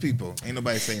with these people? Ain't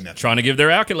nobody saying nothing. Trying to give their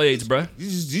accolades, bruh.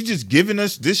 You just giving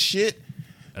us this shit.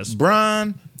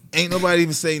 Bron, ain't nobody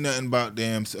even say nothing about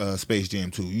damn Space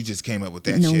Jam 2. You just came up with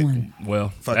that shit. No one. Well,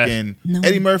 fucking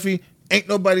Eddie Murphy. Ain't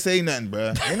nobody say nothing,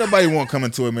 bro. Ain't nobody want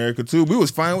Coming to America 2. We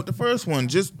was fine with the first one.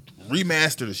 Just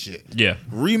remaster the shit. Yeah.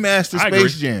 Remaster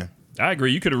Space Jam. I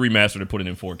agree. You could have remastered and put it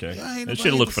in 4K. Yeah, that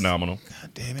shit look phenomenal.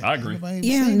 God damn it. I agree.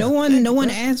 Yeah, no one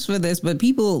asked for this, but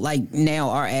people like now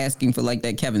are asking for like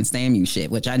that Kevin Samuels shit,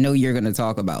 which I know you're going to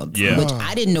talk about. Yeah. Which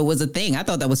I didn't know was a thing. I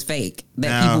thought that was fake.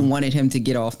 That people wanted him to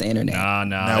get off the internet. Nah.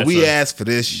 Now we asked for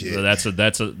this shit. That's a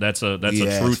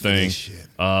true thing.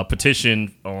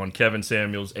 Petition on Kevin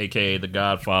Samuels, aka the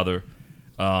Godfather.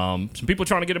 Some people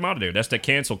trying to get him out of there. That's that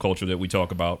cancel culture that we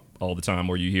talk about all the time,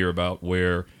 where you hear about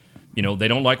where, you know, they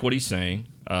don't like what he's saying,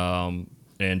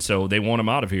 and so they want him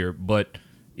out of here. But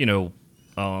you know,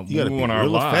 we were on our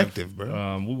live.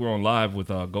 We were on live with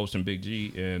Ghost and Big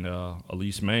G and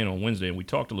Elise Main on Wednesday, and we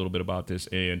talked a little bit about this.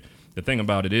 And the thing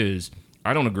about it is,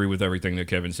 I don't agree with everything that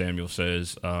Kevin Samuels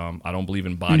says. I don't believe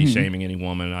in body shaming any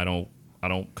woman. I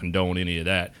don't condone any of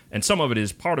that. And some of it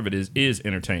is, part of it is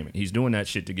entertainment. He's doing that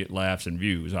shit to get laughs and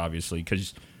views, obviously,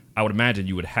 because I would imagine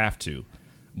you would have to.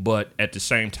 But at the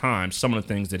same time, some of the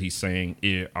things that he's saying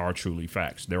are truly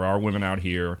facts. There are women out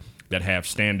here that have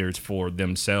standards for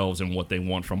themselves and what they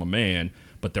want from a man,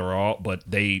 but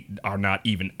they are not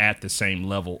even at the same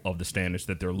level of the standards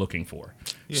that they're looking for.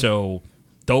 Yeah. So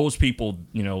those people,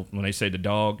 you know, when they say the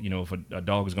dog, you know, if a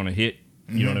dog is going to hit,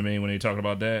 you know what I mean? When they talk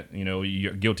about that, you know,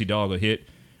 your guilty dog will hit.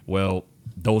 Well,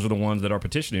 those are the ones that are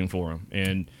petitioning for him.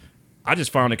 And I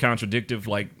just found it contradictory,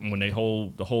 like when they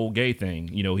hold the whole gay thing.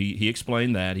 You know, he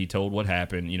explained that. He told what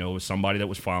happened. You know, it was somebody that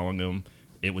was following him.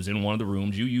 It was in one of the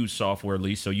rooms. You use software, at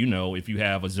least, so you know if you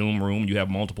have a Zoom room, you have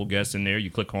multiple guests in there, you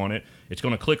click on it, it's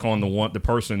going to click on the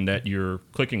person that you're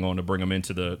clicking on to bring them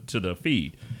into the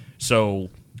feed. So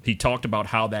he talked about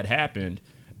how that happened,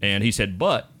 and he said,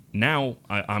 but now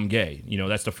I'm gay. You know,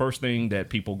 that's the first thing that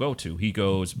people go to. He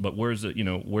goes, but where's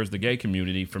the gay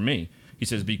community for me? He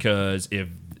says, because if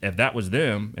that was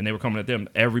them and they were coming at them,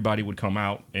 everybody would come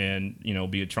out and, you know,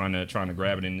 be trying to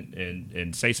grab it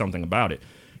and say something about it.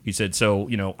 He said, so,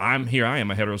 you know, I am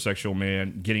a heterosexual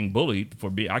man getting bullied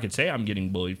I could say I'm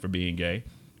getting bullied for being gay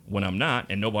when I'm not,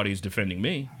 and nobody's defending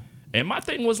me. And my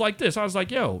thing was like this. I was like,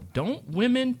 yo, don't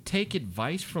women take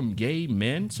advice from gay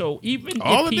men? So even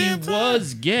if he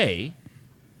was gay,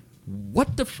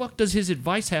 what the fuck does his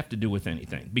advice have to do with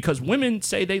anything? Because women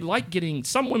say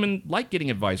some women like getting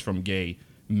advice from gay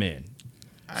men.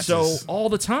 All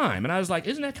the time. And I was like,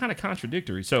 isn't that kind of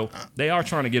contradictory? So they are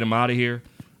trying to get him out of here.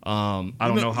 I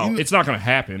don't know how. It's not going to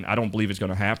happen. I don't believe it's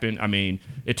going to happen. I mean,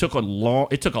 it took a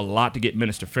lot to get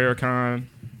Minister Farrakhan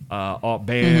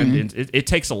banned. And it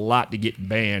takes a lot to get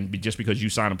banned just because you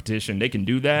sign a petition. They can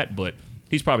do that, but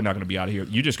he's probably not going to be out of here.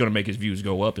 You're just going to make his views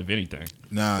go up, if anything.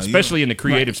 Especially in the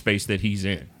creative space that he's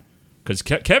in. Because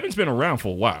Kevin's been around for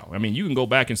a while. I mean, you can go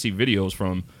back and see videos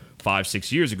from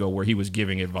 5-6 years ago where he was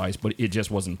giving advice, but it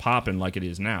just wasn't popping like it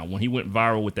is now. When he went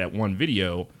viral with that one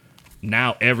video,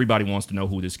 now everybody wants to know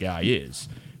who this guy is.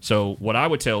 So what I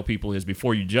would tell people is,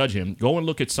 before you judge him, go and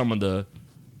look at some of the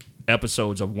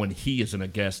episodes of when he's a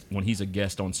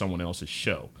guest on someone else's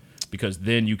show. because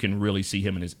then you can really see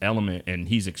him in his element, and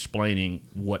he's explaining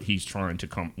what he's trying to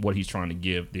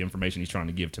give, the information he's trying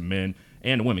to give to men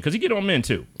and women, because he get on men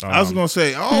too. I was gonna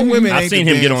say all women. I've seen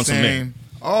him get on some men.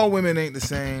 All women ain't the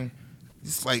same.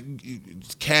 It's like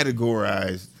it's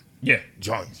categorized. Yeah,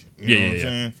 joints. You know what I'm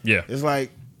saying? Yeah, it's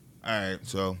like, all right,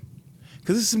 so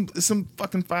because there's some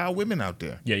fucking foul women out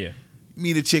there. Yeah.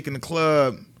 Meet a chick in the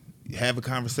club, you have a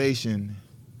conversation.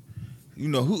 You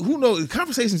know who knows?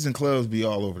 Conversations in clubs be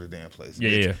all over the damn place.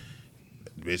 Yeah.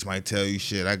 Bitch might tell you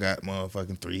shit. I got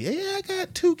motherfucking 3. Yeah, I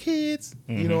got 2 kids.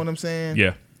 You know what I'm saying?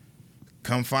 Yeah.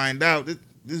 Come find out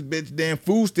this bitch damn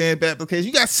food stamp application.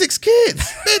 You got 6 kids,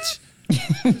 bitch.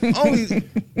 Only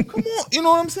come on. You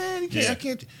know what I'm saying? I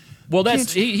can't. Well,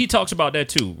 he talks about that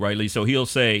too, right, Lee? So he'll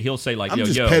say like, I'm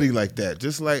just petty like that.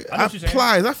 Just like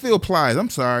Plies. I feel Plies. I'm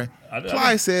sorry.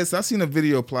 Plies says I seen a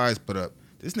video Plies put up.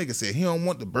 This nigga said he don't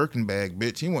want the Birkin bag,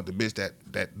 bitch. He want the bitch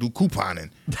that do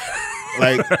couponing.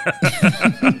 Like,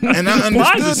 and I understood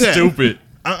Plies is that. Stupid.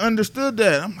 I understood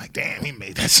that. I'm like, damn, he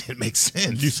made that shit make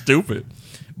sense. You stupid.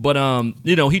 But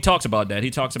he talks about that.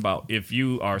 He talks about if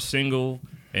you are single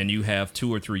and you have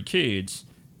 2 or 3 kids,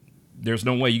 there's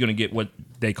no way you're going to get what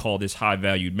they call this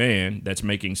high-valued man that's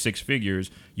making 6 figures.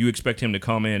 You expect him to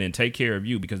come in and take care of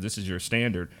you because this is your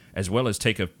standard, as well as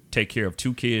take care of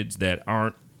 2 kids that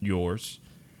aren't yours,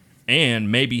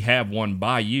 and maybe have one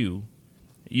by you.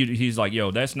 He's like,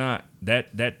 yo, that's not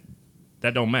that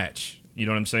don't match. You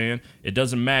know what I'm saying? It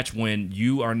doesn't match when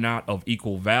you are not of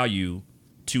equal value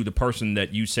to the person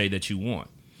that you say that you want.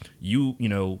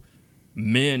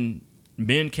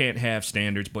 Men can't have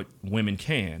standards, but women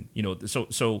can.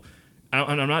 So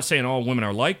I'm not saying all women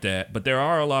are like that, but there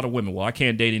are a lot of women. Well, I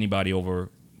can't date anybody over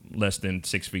less than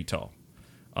 6 feet tall.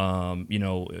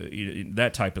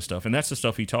 That type of stuff, and that's the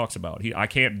stuff he talks about. I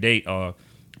can't date a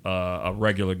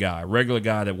regular guy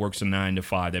that works a 9 to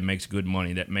 5 that makes good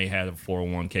money, that may have a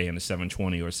 401k and a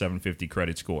 720 or a 750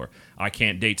 credit score. I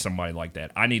can't date somebody like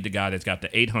that. I need the guy that's got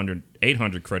the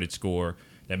 800 credit score,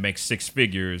 that makes 6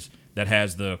 figures, that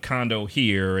has the condo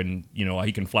here, and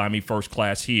he can fly me first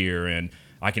class here, and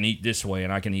I can eat this way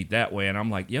and I can eat that way. And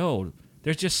I'm like, yo,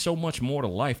 there's just so much more to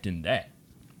life than that.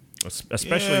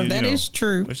 Especially, that is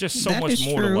true. There's just so much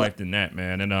more to life than that,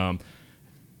 man. And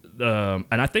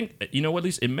I think, at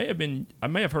least it may have been, I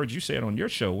may have heard you say it on your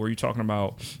show where you're talking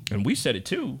about, and we said it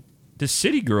too, the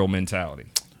city girl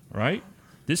mentality, right?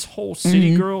 This whole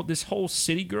city girl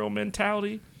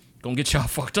mentality gonna get y'all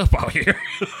fucked up out here.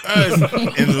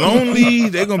 And lonely,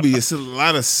 they're gonna be a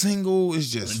lot of single.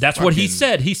 It's just that's what he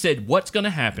said. He said what's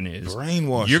gonna happen is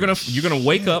brainwashing. You're gonna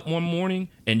wake up one morning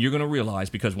and you're gonna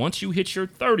realize, because once you hit your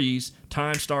 30s,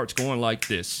 time starts going like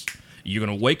this. You're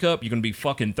gonna wake up, you're gonna be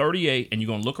fucking 38, and you're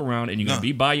gonna look around and you're gonna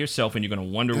be by yourself and you're gonna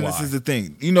wonder why. This is the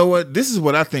thing. You know what? This is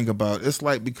what I think about. It's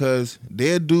like, because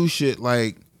they'll do shit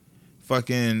like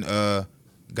fucking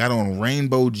got on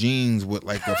rainbow jeans with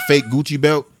like a fake Gucci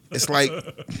belt. It's like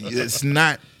it's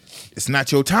not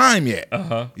your time yet.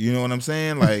 You know what I'm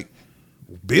saying? Like,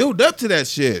 build up to that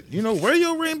shit. Wear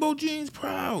your rainbow jeans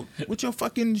proud with your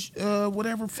fucking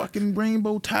whatever fucking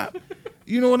rainbow top.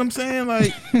 You know what I'm saying?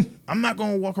 Like, I'm not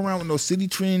gonna walk around with no City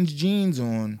Trends jeans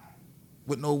on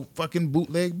with no fucking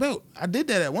bootleg belt. I did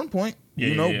that at one point.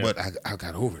 But I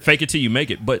got over it. Fake it till you make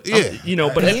it. But fake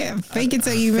it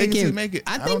till you make it.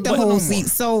 I think the whole scene.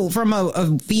 So from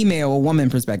a female, a woman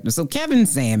perspective. So Kevin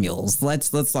Samuels. Let's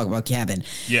talk about Kevin.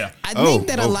 Yeah. I think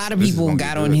that a lot of people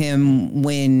got on him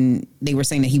when they were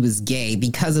saying that he was gay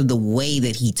because of the way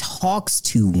that he talks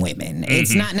to women. Mm-hmm.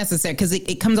 It's not necessary because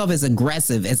it comes off as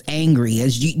aggressive, as angry,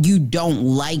 as you don't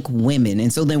like women.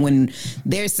 And so then when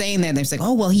they're saying that, they're saying,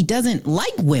 oh, well, he doesn't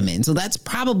like women. So that's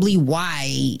probably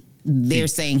why they're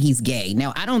saying he's gay.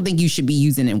 Now, I don't think you should be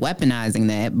using and weaponizing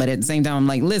that, but at the same time, I'm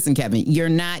like, listen, Kevin, you're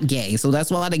not gay. So that's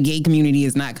why the gay community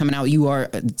is not coming out. You are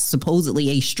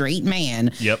supposedly a straight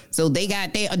man. Yep. So they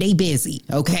busy,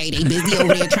 okay? They busy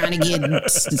over there trying to get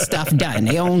stuff done.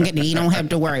 They don't have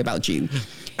to worry about you.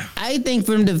 I think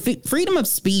from the freedom of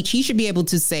speech, he should be able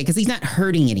to say, because he's not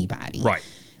hurting anybody. Right.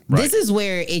 This is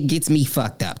where it gets me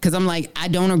fucked up, because I'm like, I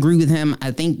don't agree with him.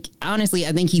 I think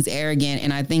he's arrogant,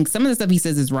 and I think some of the stuff he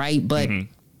says is right, but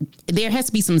there has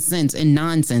to be some sense and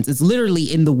nonsense. It's literally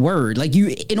in the word. Like,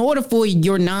 in order for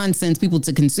your nonsense people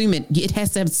to consume it, it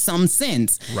has to have some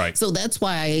sense. Right. So that's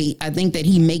why I think that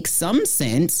he makes some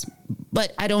sense,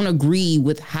 but I don't agree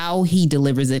with how he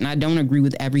delivers it, and I don't agree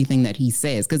with everything that he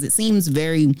says, because it seems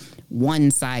very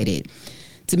one-sided.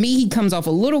 To me, he comes off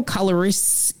a little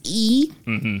colorist-y,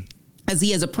 as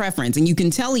he has a preference. And you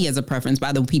can tell he has a preference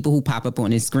by the people who pop up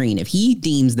on his screen. If he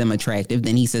deems them attractive,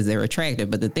 then he says they're attractive.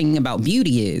 But the thing about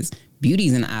beauty is,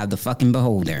 beauty's in the eye of the fucking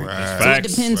beholder. Right. So it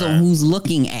depends on who's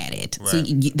looking at it. Right. So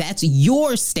that's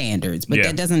your standards, but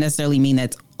that doesn't necessarily mean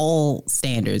that's all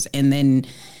standards. And then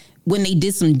when they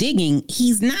did some digging,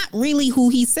 he's not really who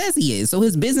he says he is. So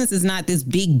his business is not this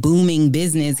big booming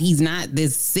business. He's not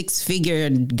this 6-figure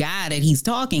guy that he's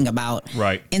talking about.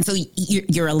 Right. And so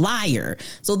you're a liar.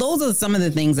 So those are some of the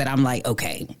things that I'm like,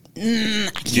 okay,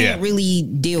 I can't really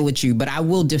deal with you, but I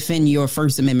will defend your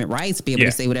First Amendment rights to be able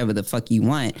to say whatever the fuck you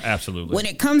want. Absolutely. When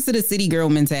it comes to the city girl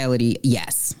mentality,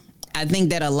 yes. I think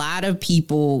that a lot of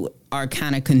people are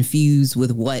kind of confused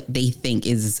with what they think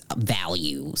is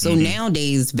value. So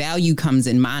nowadays, value comes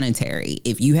in monetary.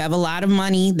 If you have a lot of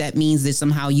money, that means that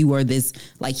somehow you are this,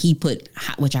 like he put,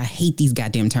 which I hate these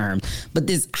goddamn terms, but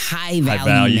this high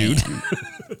value man.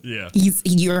 Yeah.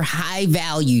 You're high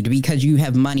valued because you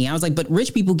have money. I was like, but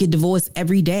rich people get divorced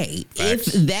every day.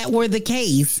 Facts. If that were the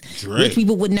case, rich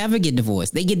people would never get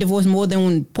divorced. They get divorced more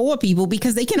than poor people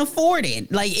because they can afford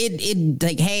it. Like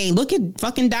like, hey, look at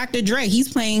fucking Dr. Dre.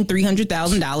 He's paying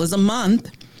 $300,000 a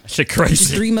month. Shit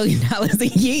crazy. $3 million a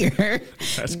year.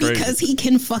 That's crazy. Because he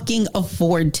can fucking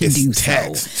afford to do so.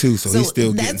 Taxed too, so he's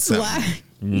still getting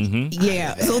something.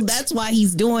 So that's why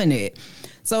he's doing it.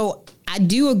 So I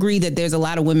do agree that there's a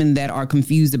lot of women that are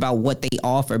confused about what they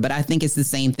offer, but I think it's the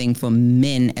same thing for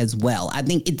men as well. I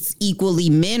think it's equally,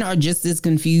 men are just as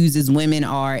confused as women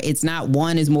are. It's not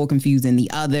one is more confused than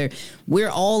the other. We're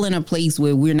all in a place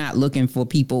where we're not looking for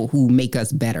people who make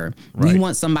us better. Right. We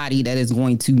want somebody that is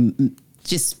going to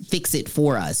just fix it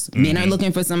for us. Men are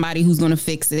looking for somebody who's going to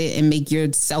fix it and make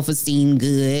your self-esteem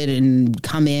good and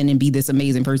come in and be this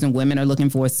amazing person. Women are looking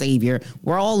for a savior.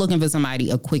 We're all looking for somebody,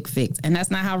 a quick fix. And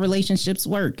that's not how relationships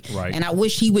work. Right. And I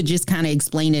wish he would just kind of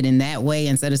explain it in that way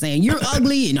instead of saying, you're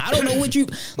ugly and I don't know what you,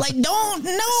 like, don't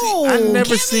know.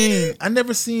 I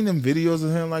never seen them videos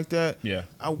of him like that. Yeah.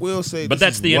 I will say, but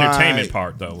that's the entertainment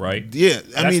part though, right? Yeah.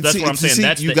 That's what I'm saying.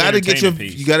 That's you got to get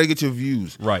your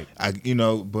views. Right.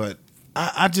 But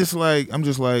I'm just like,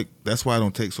 that's why I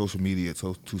don't take social media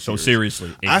too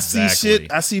seriously. Exactly. I see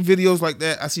shit, I see videos like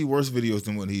that. I see worse videos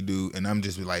than what he do, and I'm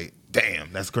just like,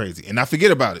 damn, that's crazy. And I forget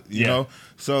about it, you know?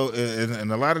 So, and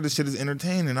a lot of the shit is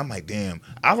entertaining. I'm like, damn,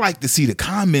 I like to see the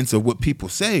comments of what people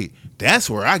say. That's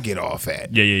where I get off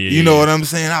at. You know what I'm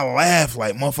saying? I laugh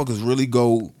like motherfuckers really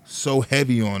go so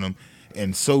heavy on him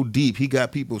and so deep. He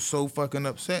got people so fucking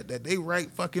upset that they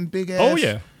write fucking big ass. Oh,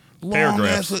 yeah.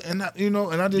 Paragraphs. And I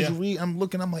just read. I'm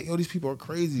looking. I'm like, yo, these people are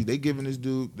crazy. They giving this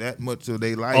dude that much of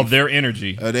their life, of their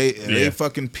energy, they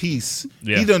fucking peace.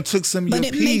 Yeah. He done took some of your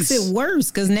peace. But it makes it worse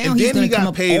because now he's going to come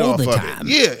up all the time.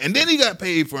 Yeah, and then he got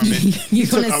paid from it. You're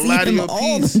going to see him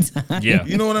all the time. Yeah,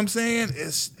 you know what I'm saying?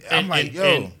 I'm like,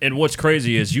 yo. And what's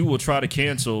crazy is you'll try to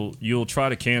cancel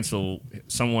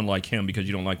someone like him because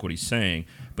you don't like what he's saying.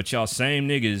 But y'all same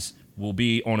niggas will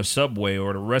be on a subway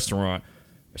or at a restaurant.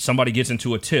 Somebody gets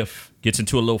into a tiff, gets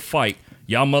into a little fight.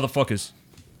 Y'all motherfuckers.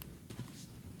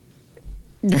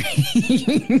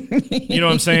 You know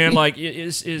what I'm saying? Like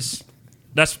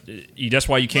that's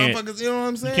why you can't. You know what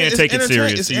I'm saying? You can't take it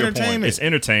serious. It's entertainment. It's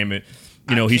entertainment.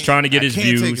 You know, he's trying to get his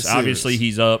views. Obviously,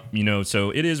 he's up. You know,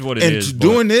 so it is what it is. And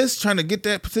doing this, trying to get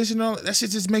that position on, that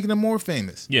shit's just making him more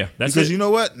famous. Yeah, that's because you know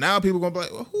what? Now people gonna be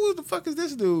like, well, who the fuck is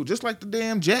this dude? Just like the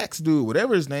damn Jax dude,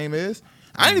 whatever his name is.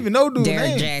 I didn't even know dude's name.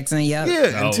 Derek Jackson, yep.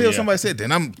 Yeah, until somebody said,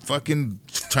 then I'm fucking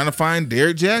trying to find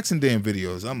Derek Jackson damn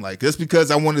videos. I'm like, that's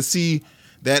because I want to see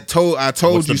that I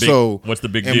told you so. What's the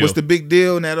big deal? And what's the big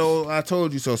deal in that old I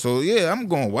told you so. So yeah, I'm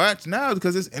going to watch now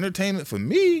because it's entertainment for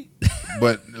me.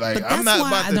 But like, but I'm not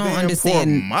about to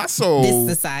understand pour my soul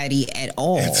this society at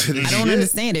all. I don't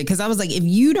understand it because I was like, if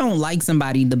you don't like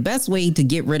somebody, the best way to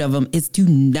get rid of them is to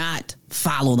not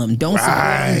follow them. Don't support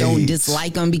them. Don't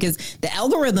dislike them because the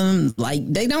algorithm, like,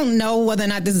 they don't know whether or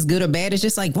not this is good or bad. It's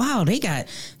just like, wow, they got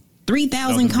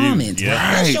 3,000 comments. Yeah.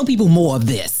 Let's show people more of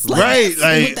this. Like,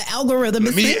 like what the algorithm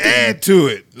is thinking. Add to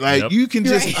it. Like, you can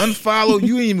just unfollow.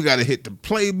 You ain't even got to hit the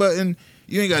play button.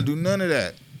 You ain't got to do none of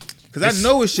that. Because I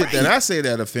know it's shit that I say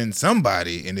that offends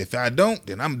somebody, and if I don't,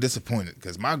 then I'm disappointed.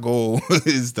 Because my goal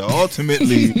is to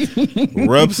ultimately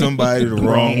rub somebody the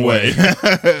wrong way.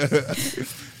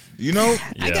 You know,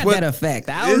 I got that effect.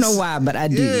 I don't know why, but I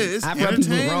do. I rub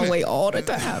people the wrong way all the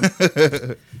time.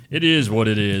 It is what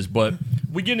it is. But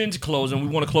we get into closing. We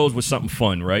want to close with something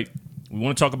fun, right? We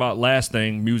want to talk about last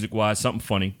thing, music wise, something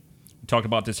funny. We talked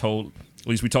about this whole. At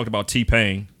least we talked about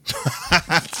T-Pain.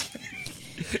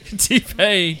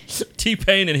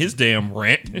 T-Pain and his damn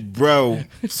rant. Bro,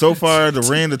 so far the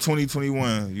rant of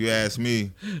 2021, you ask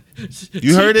me.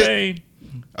 You heard it?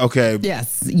 Okay.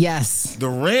 Yes. The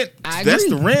rant, that's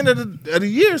the rant of the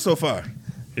year so far.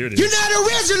 Here it is. You're not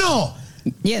original.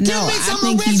 Yeah, no, I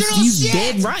think he's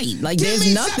dead right. Like,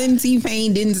 there's nothing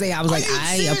T-Pain didn't say. I was like,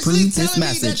 I approve this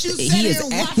message. He is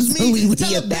absolutely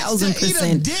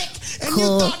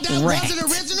 1,000% correct.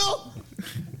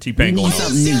 T-Pain going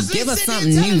something new. Give us something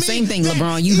new. Same thing,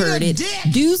 LeBron. You heard it.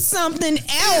 Do something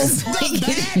else. The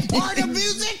bad part of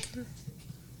music.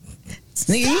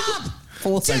 Stop.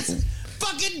 Full circle.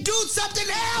 Fucking do something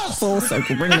else. Full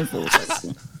circle. Bring it full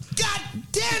circle. God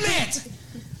damn it.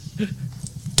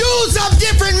 Do some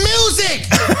different music.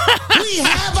 We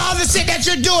have all the shit that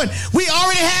you're doing. We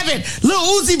already have it. Lil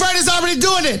Uzi Vert is already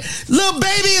doing it. Lil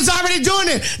Baby is already doing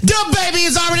it. Dub Baby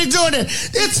is already doing it.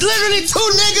 It's literally two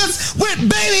niggas with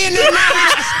baby in their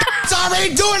mouth. It's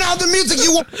already doing all the music you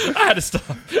want. I had to stop.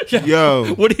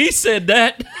 Yo. When he said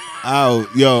that. I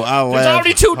laughed. There's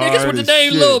already two niggas with the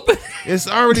name Lil Baby. It's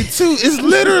already two. It's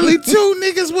literally two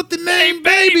niggas with the name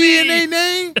Baby in their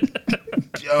name.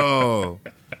 Yo.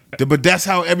 But that's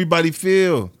how everybody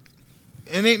feel.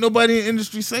 And ain't nobody in the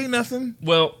industry say nothing.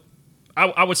 Well,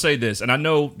 I would say this, and I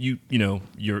know you know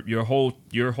your whole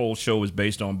show is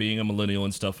based on being a millennial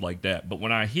and stuff like that. But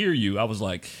when I hear you, I was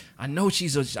like, I know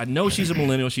she's a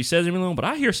millennial. She says a millennial, but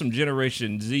I hear some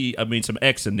Generation Z. I mean, some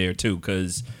X in there too,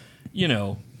 because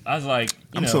I was like,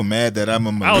 I'm so mad that I'm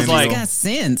a millennial. I was like, got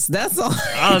sense. That's all.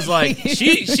 I was like,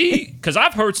 she, because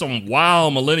I've heard some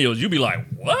wild millennials. You be like,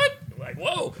 what? Like,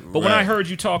 whoa. But when I heard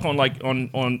you talk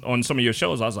on some of your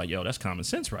shows, I was like, yo, that's common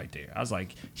sense right there. I was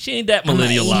like, she ain't that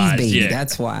millennialized yet.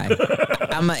 That's why.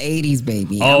 I'm an 80s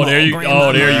baby. There you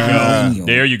go.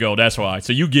 There you go. That's why.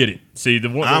 So you get it. See,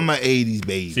 I'm an 80s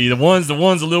baby. See, the ones a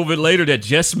little bit later that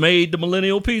just made the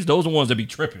millennial piece, those are the ones that be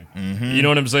tripping. Mm-hmm. You know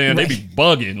what I'm saying? Right. They be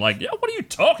bugging. Like, yo, what are you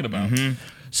talking about? Mm-hmm.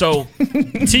 So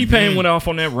T-Pain went off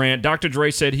on that rant. Dr.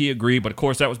 Dre said he agreed, but of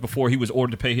course that was before he was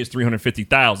ordered to pay his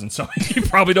 $350,000. So he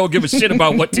probably don't give a shit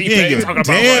about what T-Pain is talking about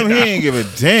right now. He ain't give a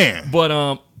damn.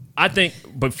 But I think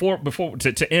before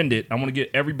to end it, I want to get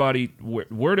everybody.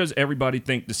 Where does everybody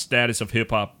think the status of hip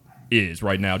hop is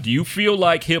right now? Do you feel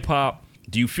like hip hop?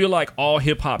 Do you feel like all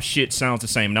hip hop shit sounds the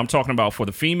same? And I'm talking about for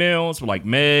the females, like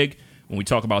Meg. When we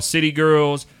talk about City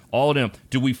Girls, all of them.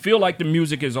 Do we feel like the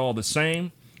music is all the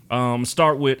same? I'm gonna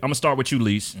start with you,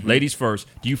 Lise. Mm-hmm. Ladies first.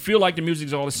 Do you feel like the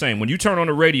music's all the same? When you turn on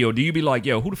the radio, do you be like,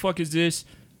 yo, who the fuck is this?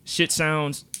 Shit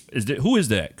sounds who is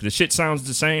that? Because the shit sounds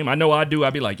the same. I know I do.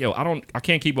 I'd be like, yo, I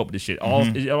can't keep up with this shit.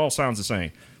 It all sounds the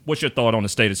same. What's your thought on the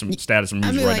status of music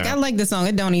right now? I like the song.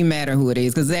 It don't even matter who it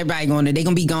is because everybody they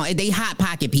gonna be gone. They hot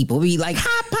pocket people. Be like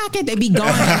hot pocket. They be gone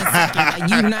in a second.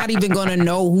 Like, you're not even gonna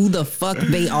know who the fuck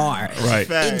they are. Right.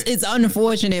 It's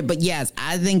unfortunate, but yes,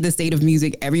 I think the state of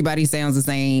music. Everybody sounds the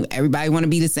same. Everybody want to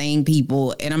be the same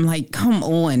people, and I'm like, come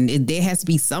on. There has to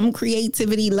be some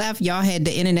creativity left. Y'all had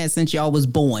the internet since y'all was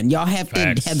born. Y'all have to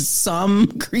have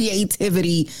some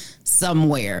creativity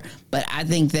somewhere. But I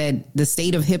think that the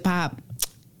state of hip hop.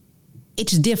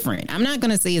 It's different. I'm not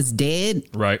going to say it's dead,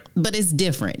 right? But it's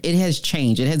different. It has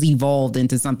changed. It has evolved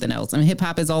into something else. And hip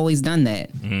hop has always done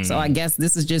that. Mm. So I guess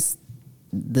this is just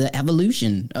the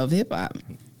evolution of hip hop.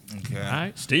 Okay. All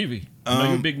right, Stevie. I know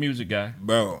you're a big music guy,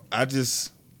 bro. I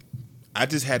just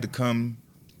had to come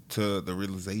to the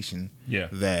realization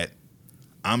that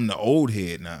I'm the old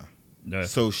head now.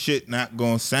 So shit not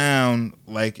gonna sound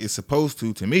like it's supposed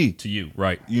to me. To you,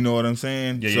 right. You know what I'm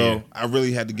saying? Yeah. I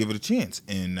really had to give it a chance.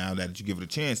 And now that you give it a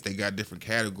chance, they got different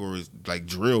categories like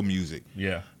drill music.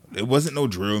 Yeah. It wasn't no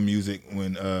drill music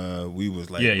when we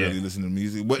was like really listening to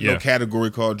music. Wasn't no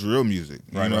category called drill music.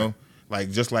 You know? Right.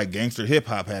 Like just like gangster hip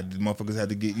hop the motherfuckers had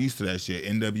to get used to that shit.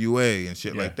 NWA and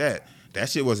shit like that. That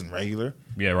shit wasn't regular.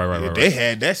 Yeah, right. They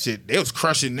had that shit. They was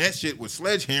crushing that shit with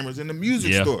sledgehammers in the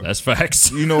music store. Yeah, that's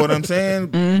facts. You know what I'm saying?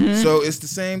 Mm-hmm. So it's the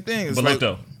same thing. It's but look,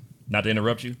 though, not to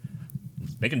interrupt you,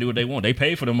 they can do what they want. They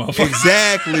pay for them motherfuckers.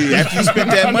 Exactly. After you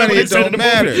spent that money, it don't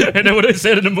matter. And then what they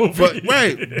said in the movie.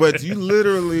 But you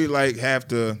literally like have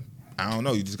to, I don't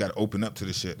know, you just got to open up to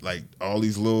the shit. Like all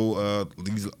these little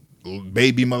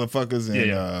baby motherfuckers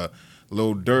and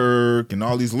Lil Durk and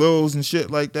all these Lils and shit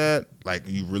like that. Like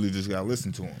you really just gotta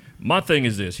listen to them. My thing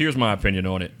is this. Here's my opinion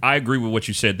on it. I agree with what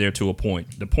you said there to a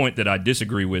point. The point that I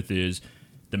disagree with is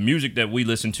the music that we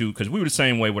listen to, because we were the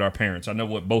same way with our parents. I know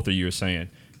what both of you are saying.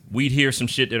 We'd hear some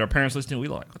shit that our parents listen to. We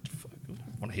like, what the fuck?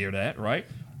 I want to hear that, right?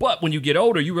 But when you get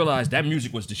older, you realize that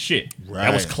music was the shit. Right.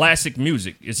 That was classic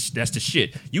music. That's the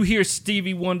shit. You hear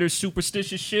Stevie Wonder's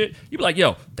Superstitious shit, you be like,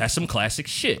 yo, that's some classic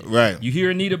shit. Right. You hear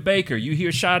Anita Baker, you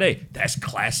hear Sade, that's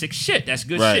classic shit. That's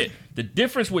good shit. The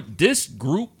difference with this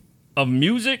group of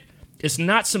music, it's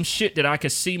not some shit that I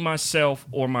could see myself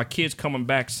or my kids coming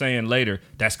back saying later,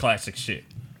 that's classic shit.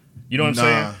 You know what I'm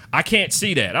saying? I can't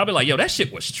see that. I'll be like, yo, that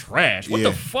shit was trash. What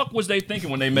the fuck was they thinking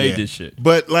when they made this shit?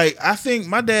 But like, I think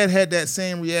my dad had that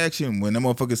same reaction when that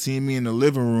motherfucker seen me in the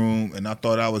living room and I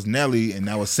thought I was Nelly and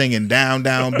I was singing "Down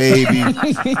Down Baby."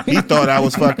 He thought I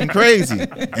was fucking crazy.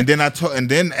 And then and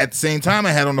then at the same time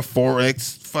I had on the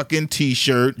 4X fucking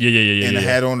t-shirt. And I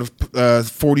had on the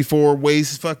 44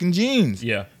 waist fucking jeans.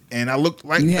 Yeah. And I looked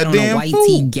like you had a on damn a white fool.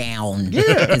 tee gown.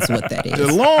 Yeah, is what that is.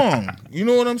 The long, you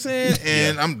know what I'm saying?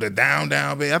 And I'm the down,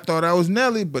 baby. I thought I was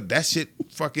Nelly, but that shit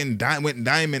fucking went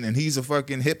diamond, and he's a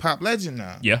fucking hip hop legend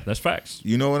now. Yeah, that's facts.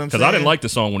 You know what I'm saying? Because I didn't like the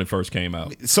song when it first came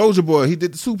out. Soulja Boy, he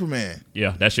did the Superman.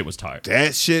 Yeah, that shit was tight.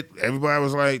 That shit, everybody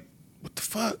was like, "What the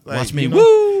fuck?" Like, Watch me,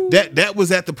 woo! That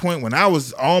was at the point when I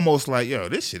was almost like, "Yo,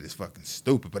 this shit is fucking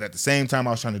stupid," but at the same time,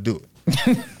 I was trying to do it.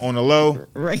 On the low,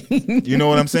 right? You know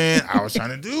what I'm saying? I was trying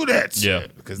to do that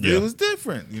shit because it was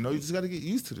different. You know, you just got to get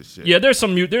used to the shit. Yeah, there's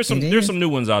some new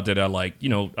ones out there that I like. You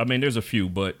know, I mean, there's a few,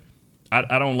 but I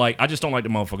just don't like the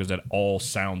motherfuckers that all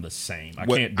sound the same. I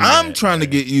can't do I'm that, trying to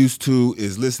get used to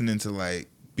is listening to like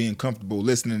being comfortable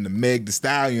listening to Meg Thee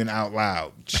Stallion out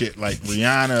loud, shit like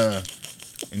Rihanna.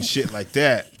 And shit like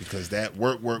that, because that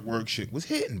work shit was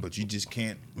hitting, but you just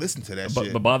can't listen to that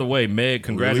shit. But by the way, Meg,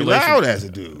 congratulations. Really loud as a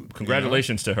dude.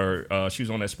 Congratulations to her. She was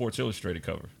on that Sports Illustrated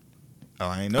cover. Oh,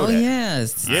 I ain't know that. Oh,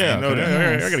 yes. Yeah, I know that.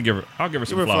 Yes. I'll give her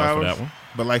some flowers for that one.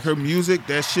 But like her music,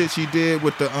 that shit she did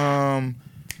with the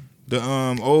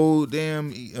old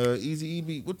damn Easy E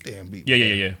beat. What damn beat?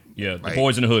 Yeah. The like,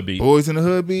 Boys in the Hood beat. Boys in the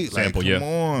Hood beat. Sample, like, come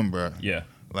on, bro. Yeah.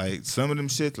 Like some of them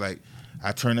shit, like.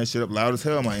 I turn that shit up loud as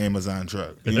hell in my Amazon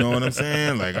truck. You know what I'm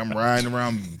saying? Like, I'm riding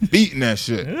around beating that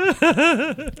shit.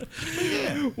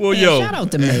 Well, shout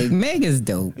out to Meg. Meg is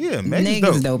dope. Yeah, Meg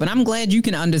is dope. And I'm glad you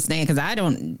can understand, because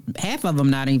half of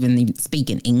them not even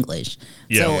speaking English.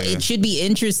 Yeah. So it should be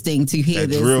interesting to hear That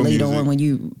this drill later music. on when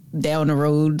you down the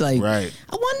road. Like, right.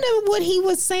 I wonder what he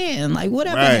was saying. Like,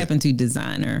 whatever happened to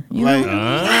Designer? You like, know?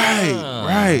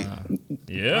 Right.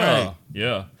 Yeah. Right.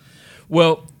 Yeah.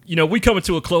 Well, you know, we coming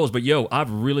to a close, but yo, I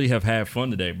really have had fun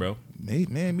today, bro.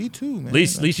 Man, me too, man. At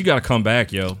least you got to come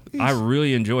back, yo. Please. I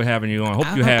really enjoy having you on. I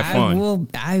hope you had fun.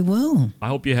 I will. I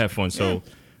hope you had fun. So,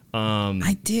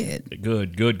 I did.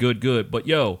 Good. But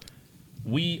yo,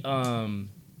 we're gonna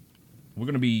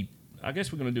be. I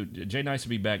guess we're gonna do. Jay Nice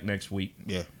will be back next week.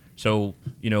 Yeah. So,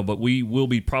 you know, but we will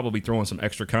be probably throwing some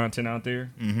extra content out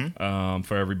there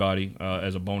for everybody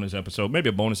as a bonus episode. Maybe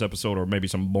a bonus episode or maybe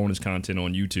some bonus content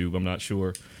on YouTube. I'm not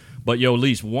sure. But, yo,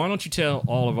 Lise, why don't you tell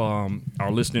all of our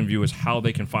listening viewers how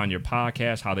they can find your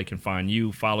podcast, how they can find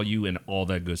you, follow you, and all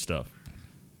that good stuff?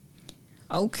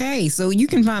 Okay, so you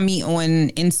can find me on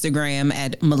Instagram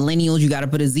at Millennialz. You got to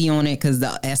put a Z on it because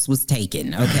the S was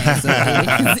taken. Okay, so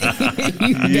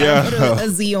you got to put a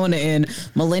Z on the end.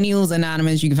 Millennialz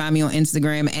Anonymous. You can find me on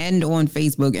Instagram and on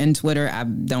Facebook and Twitter. I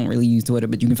don't really use Twitter,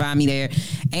 but you can find me there.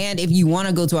 And if you want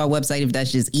to go to our website, if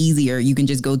that's just easier, you can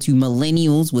just go to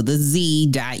millennialz with a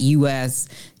Z.us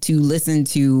to listen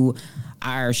to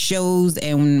our shows,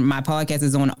 and my podcast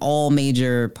is on all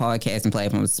major podcasting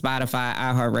platforms: Spotify,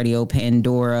 iHeartRadio,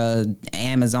 Pandora,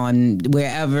 Amazon,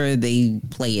 wherever they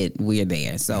play it, we're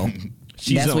there. So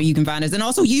that's where you can find us, and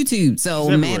also YouTube.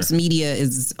 So Maps Media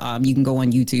is you can go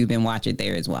on YouTube and watch it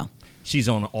there as well. She's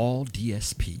on all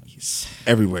DSPs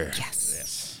everywhere.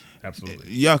 Yes,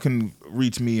 absolutely. Y'all can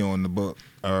reach me on the book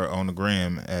or on the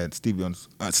gram at Stevie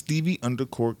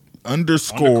 _.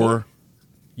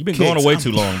 You've been going away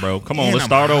too long, bro. Come on, let's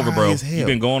start over, bro. You've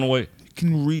been going away. You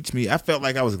can reach me. I felt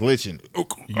like I was glitching.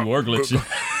 You were glitching.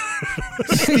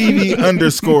 Stevie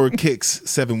 _Kicks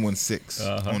 716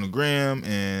 on the gram,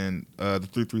 and the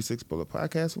 336 Bullet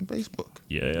Podcast on Facebook.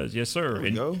 Yes, sir. There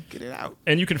we go. Get it out.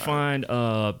 And you can find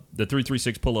the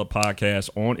 336 Pull Up Podcast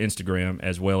on Instagram,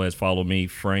 as well as follow me,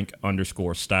 Frank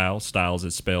 _Styles. Styles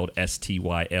is spelled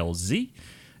STYLZ.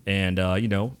 And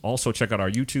also check out our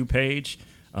YouTube page.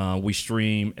 We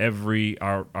stream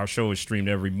our show is streamed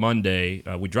every Monday.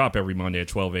 We drop every Monday at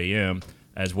 12 a.m.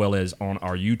 as well as on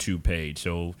our YouTube page.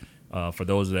 So for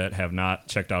those that have not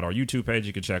checked out our YouTube page,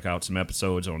 you can check out some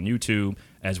episodes on YouTube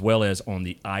as well as on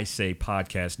the I Say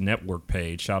Podcast Network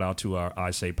page. Shout out to our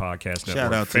I Say Podcast Network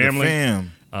Shout out family. To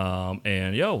the fam.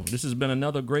 And this has been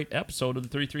another great episode of the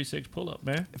 336 Pull Up,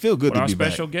 man. It feel good with to be back.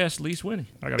 Our special guest, Lise Winnie.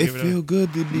 It feel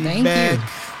good to be Thank back. You.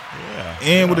 Yeah.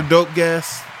 And with a dope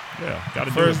guest. Yeah, gotta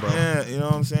do it, bro. Yeah, you know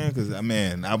what I'm saying? Because,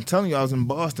 man, I'm telling you, I was in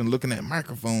Boston looking at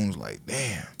microphones like,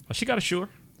 damn. Oh, she got a Shure.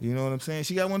 You know what I'm saying?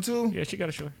 She got one too? Yeah, she got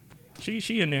a Shure.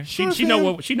 She in there. Sure, she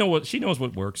knows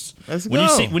what works. Let's when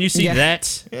go. when you see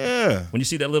that, Yeah. when you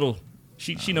see that little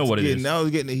She know what it is. I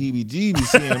was getting the heebie-jeebies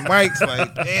seeing the mics.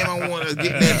 Like, damn, I want to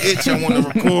get that itch. I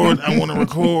want to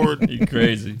record. You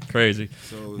crazy.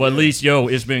 So, but at least,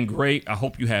 it's been great. I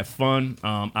hope you have fun.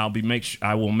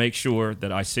 I will make sure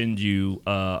that I send you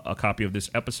a copy of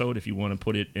this episode if you want to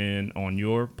put it in on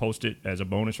post it as a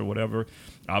bonus or whatever.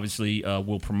 Obviously,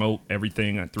 we'll promote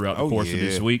everything throughout the course of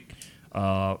this week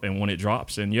and when it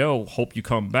drops. And hope you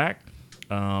come back.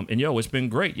 And it's been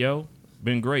great,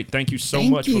 Been great. Thank you so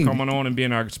much for coming on and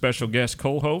being our special guest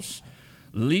co-host,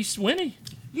 Lise Winnie.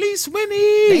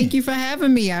 Thank you for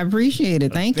having me. I appreciate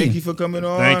it. Thank you. Thank you for coming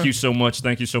on. Thank you so much.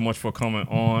 Thank you so much for coming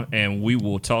on. And we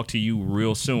will talk to you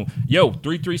real soon.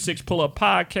 336 Pull Up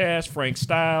Podcast, Frank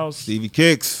Styles. Stevie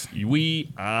Kicks.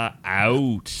 We are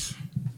out.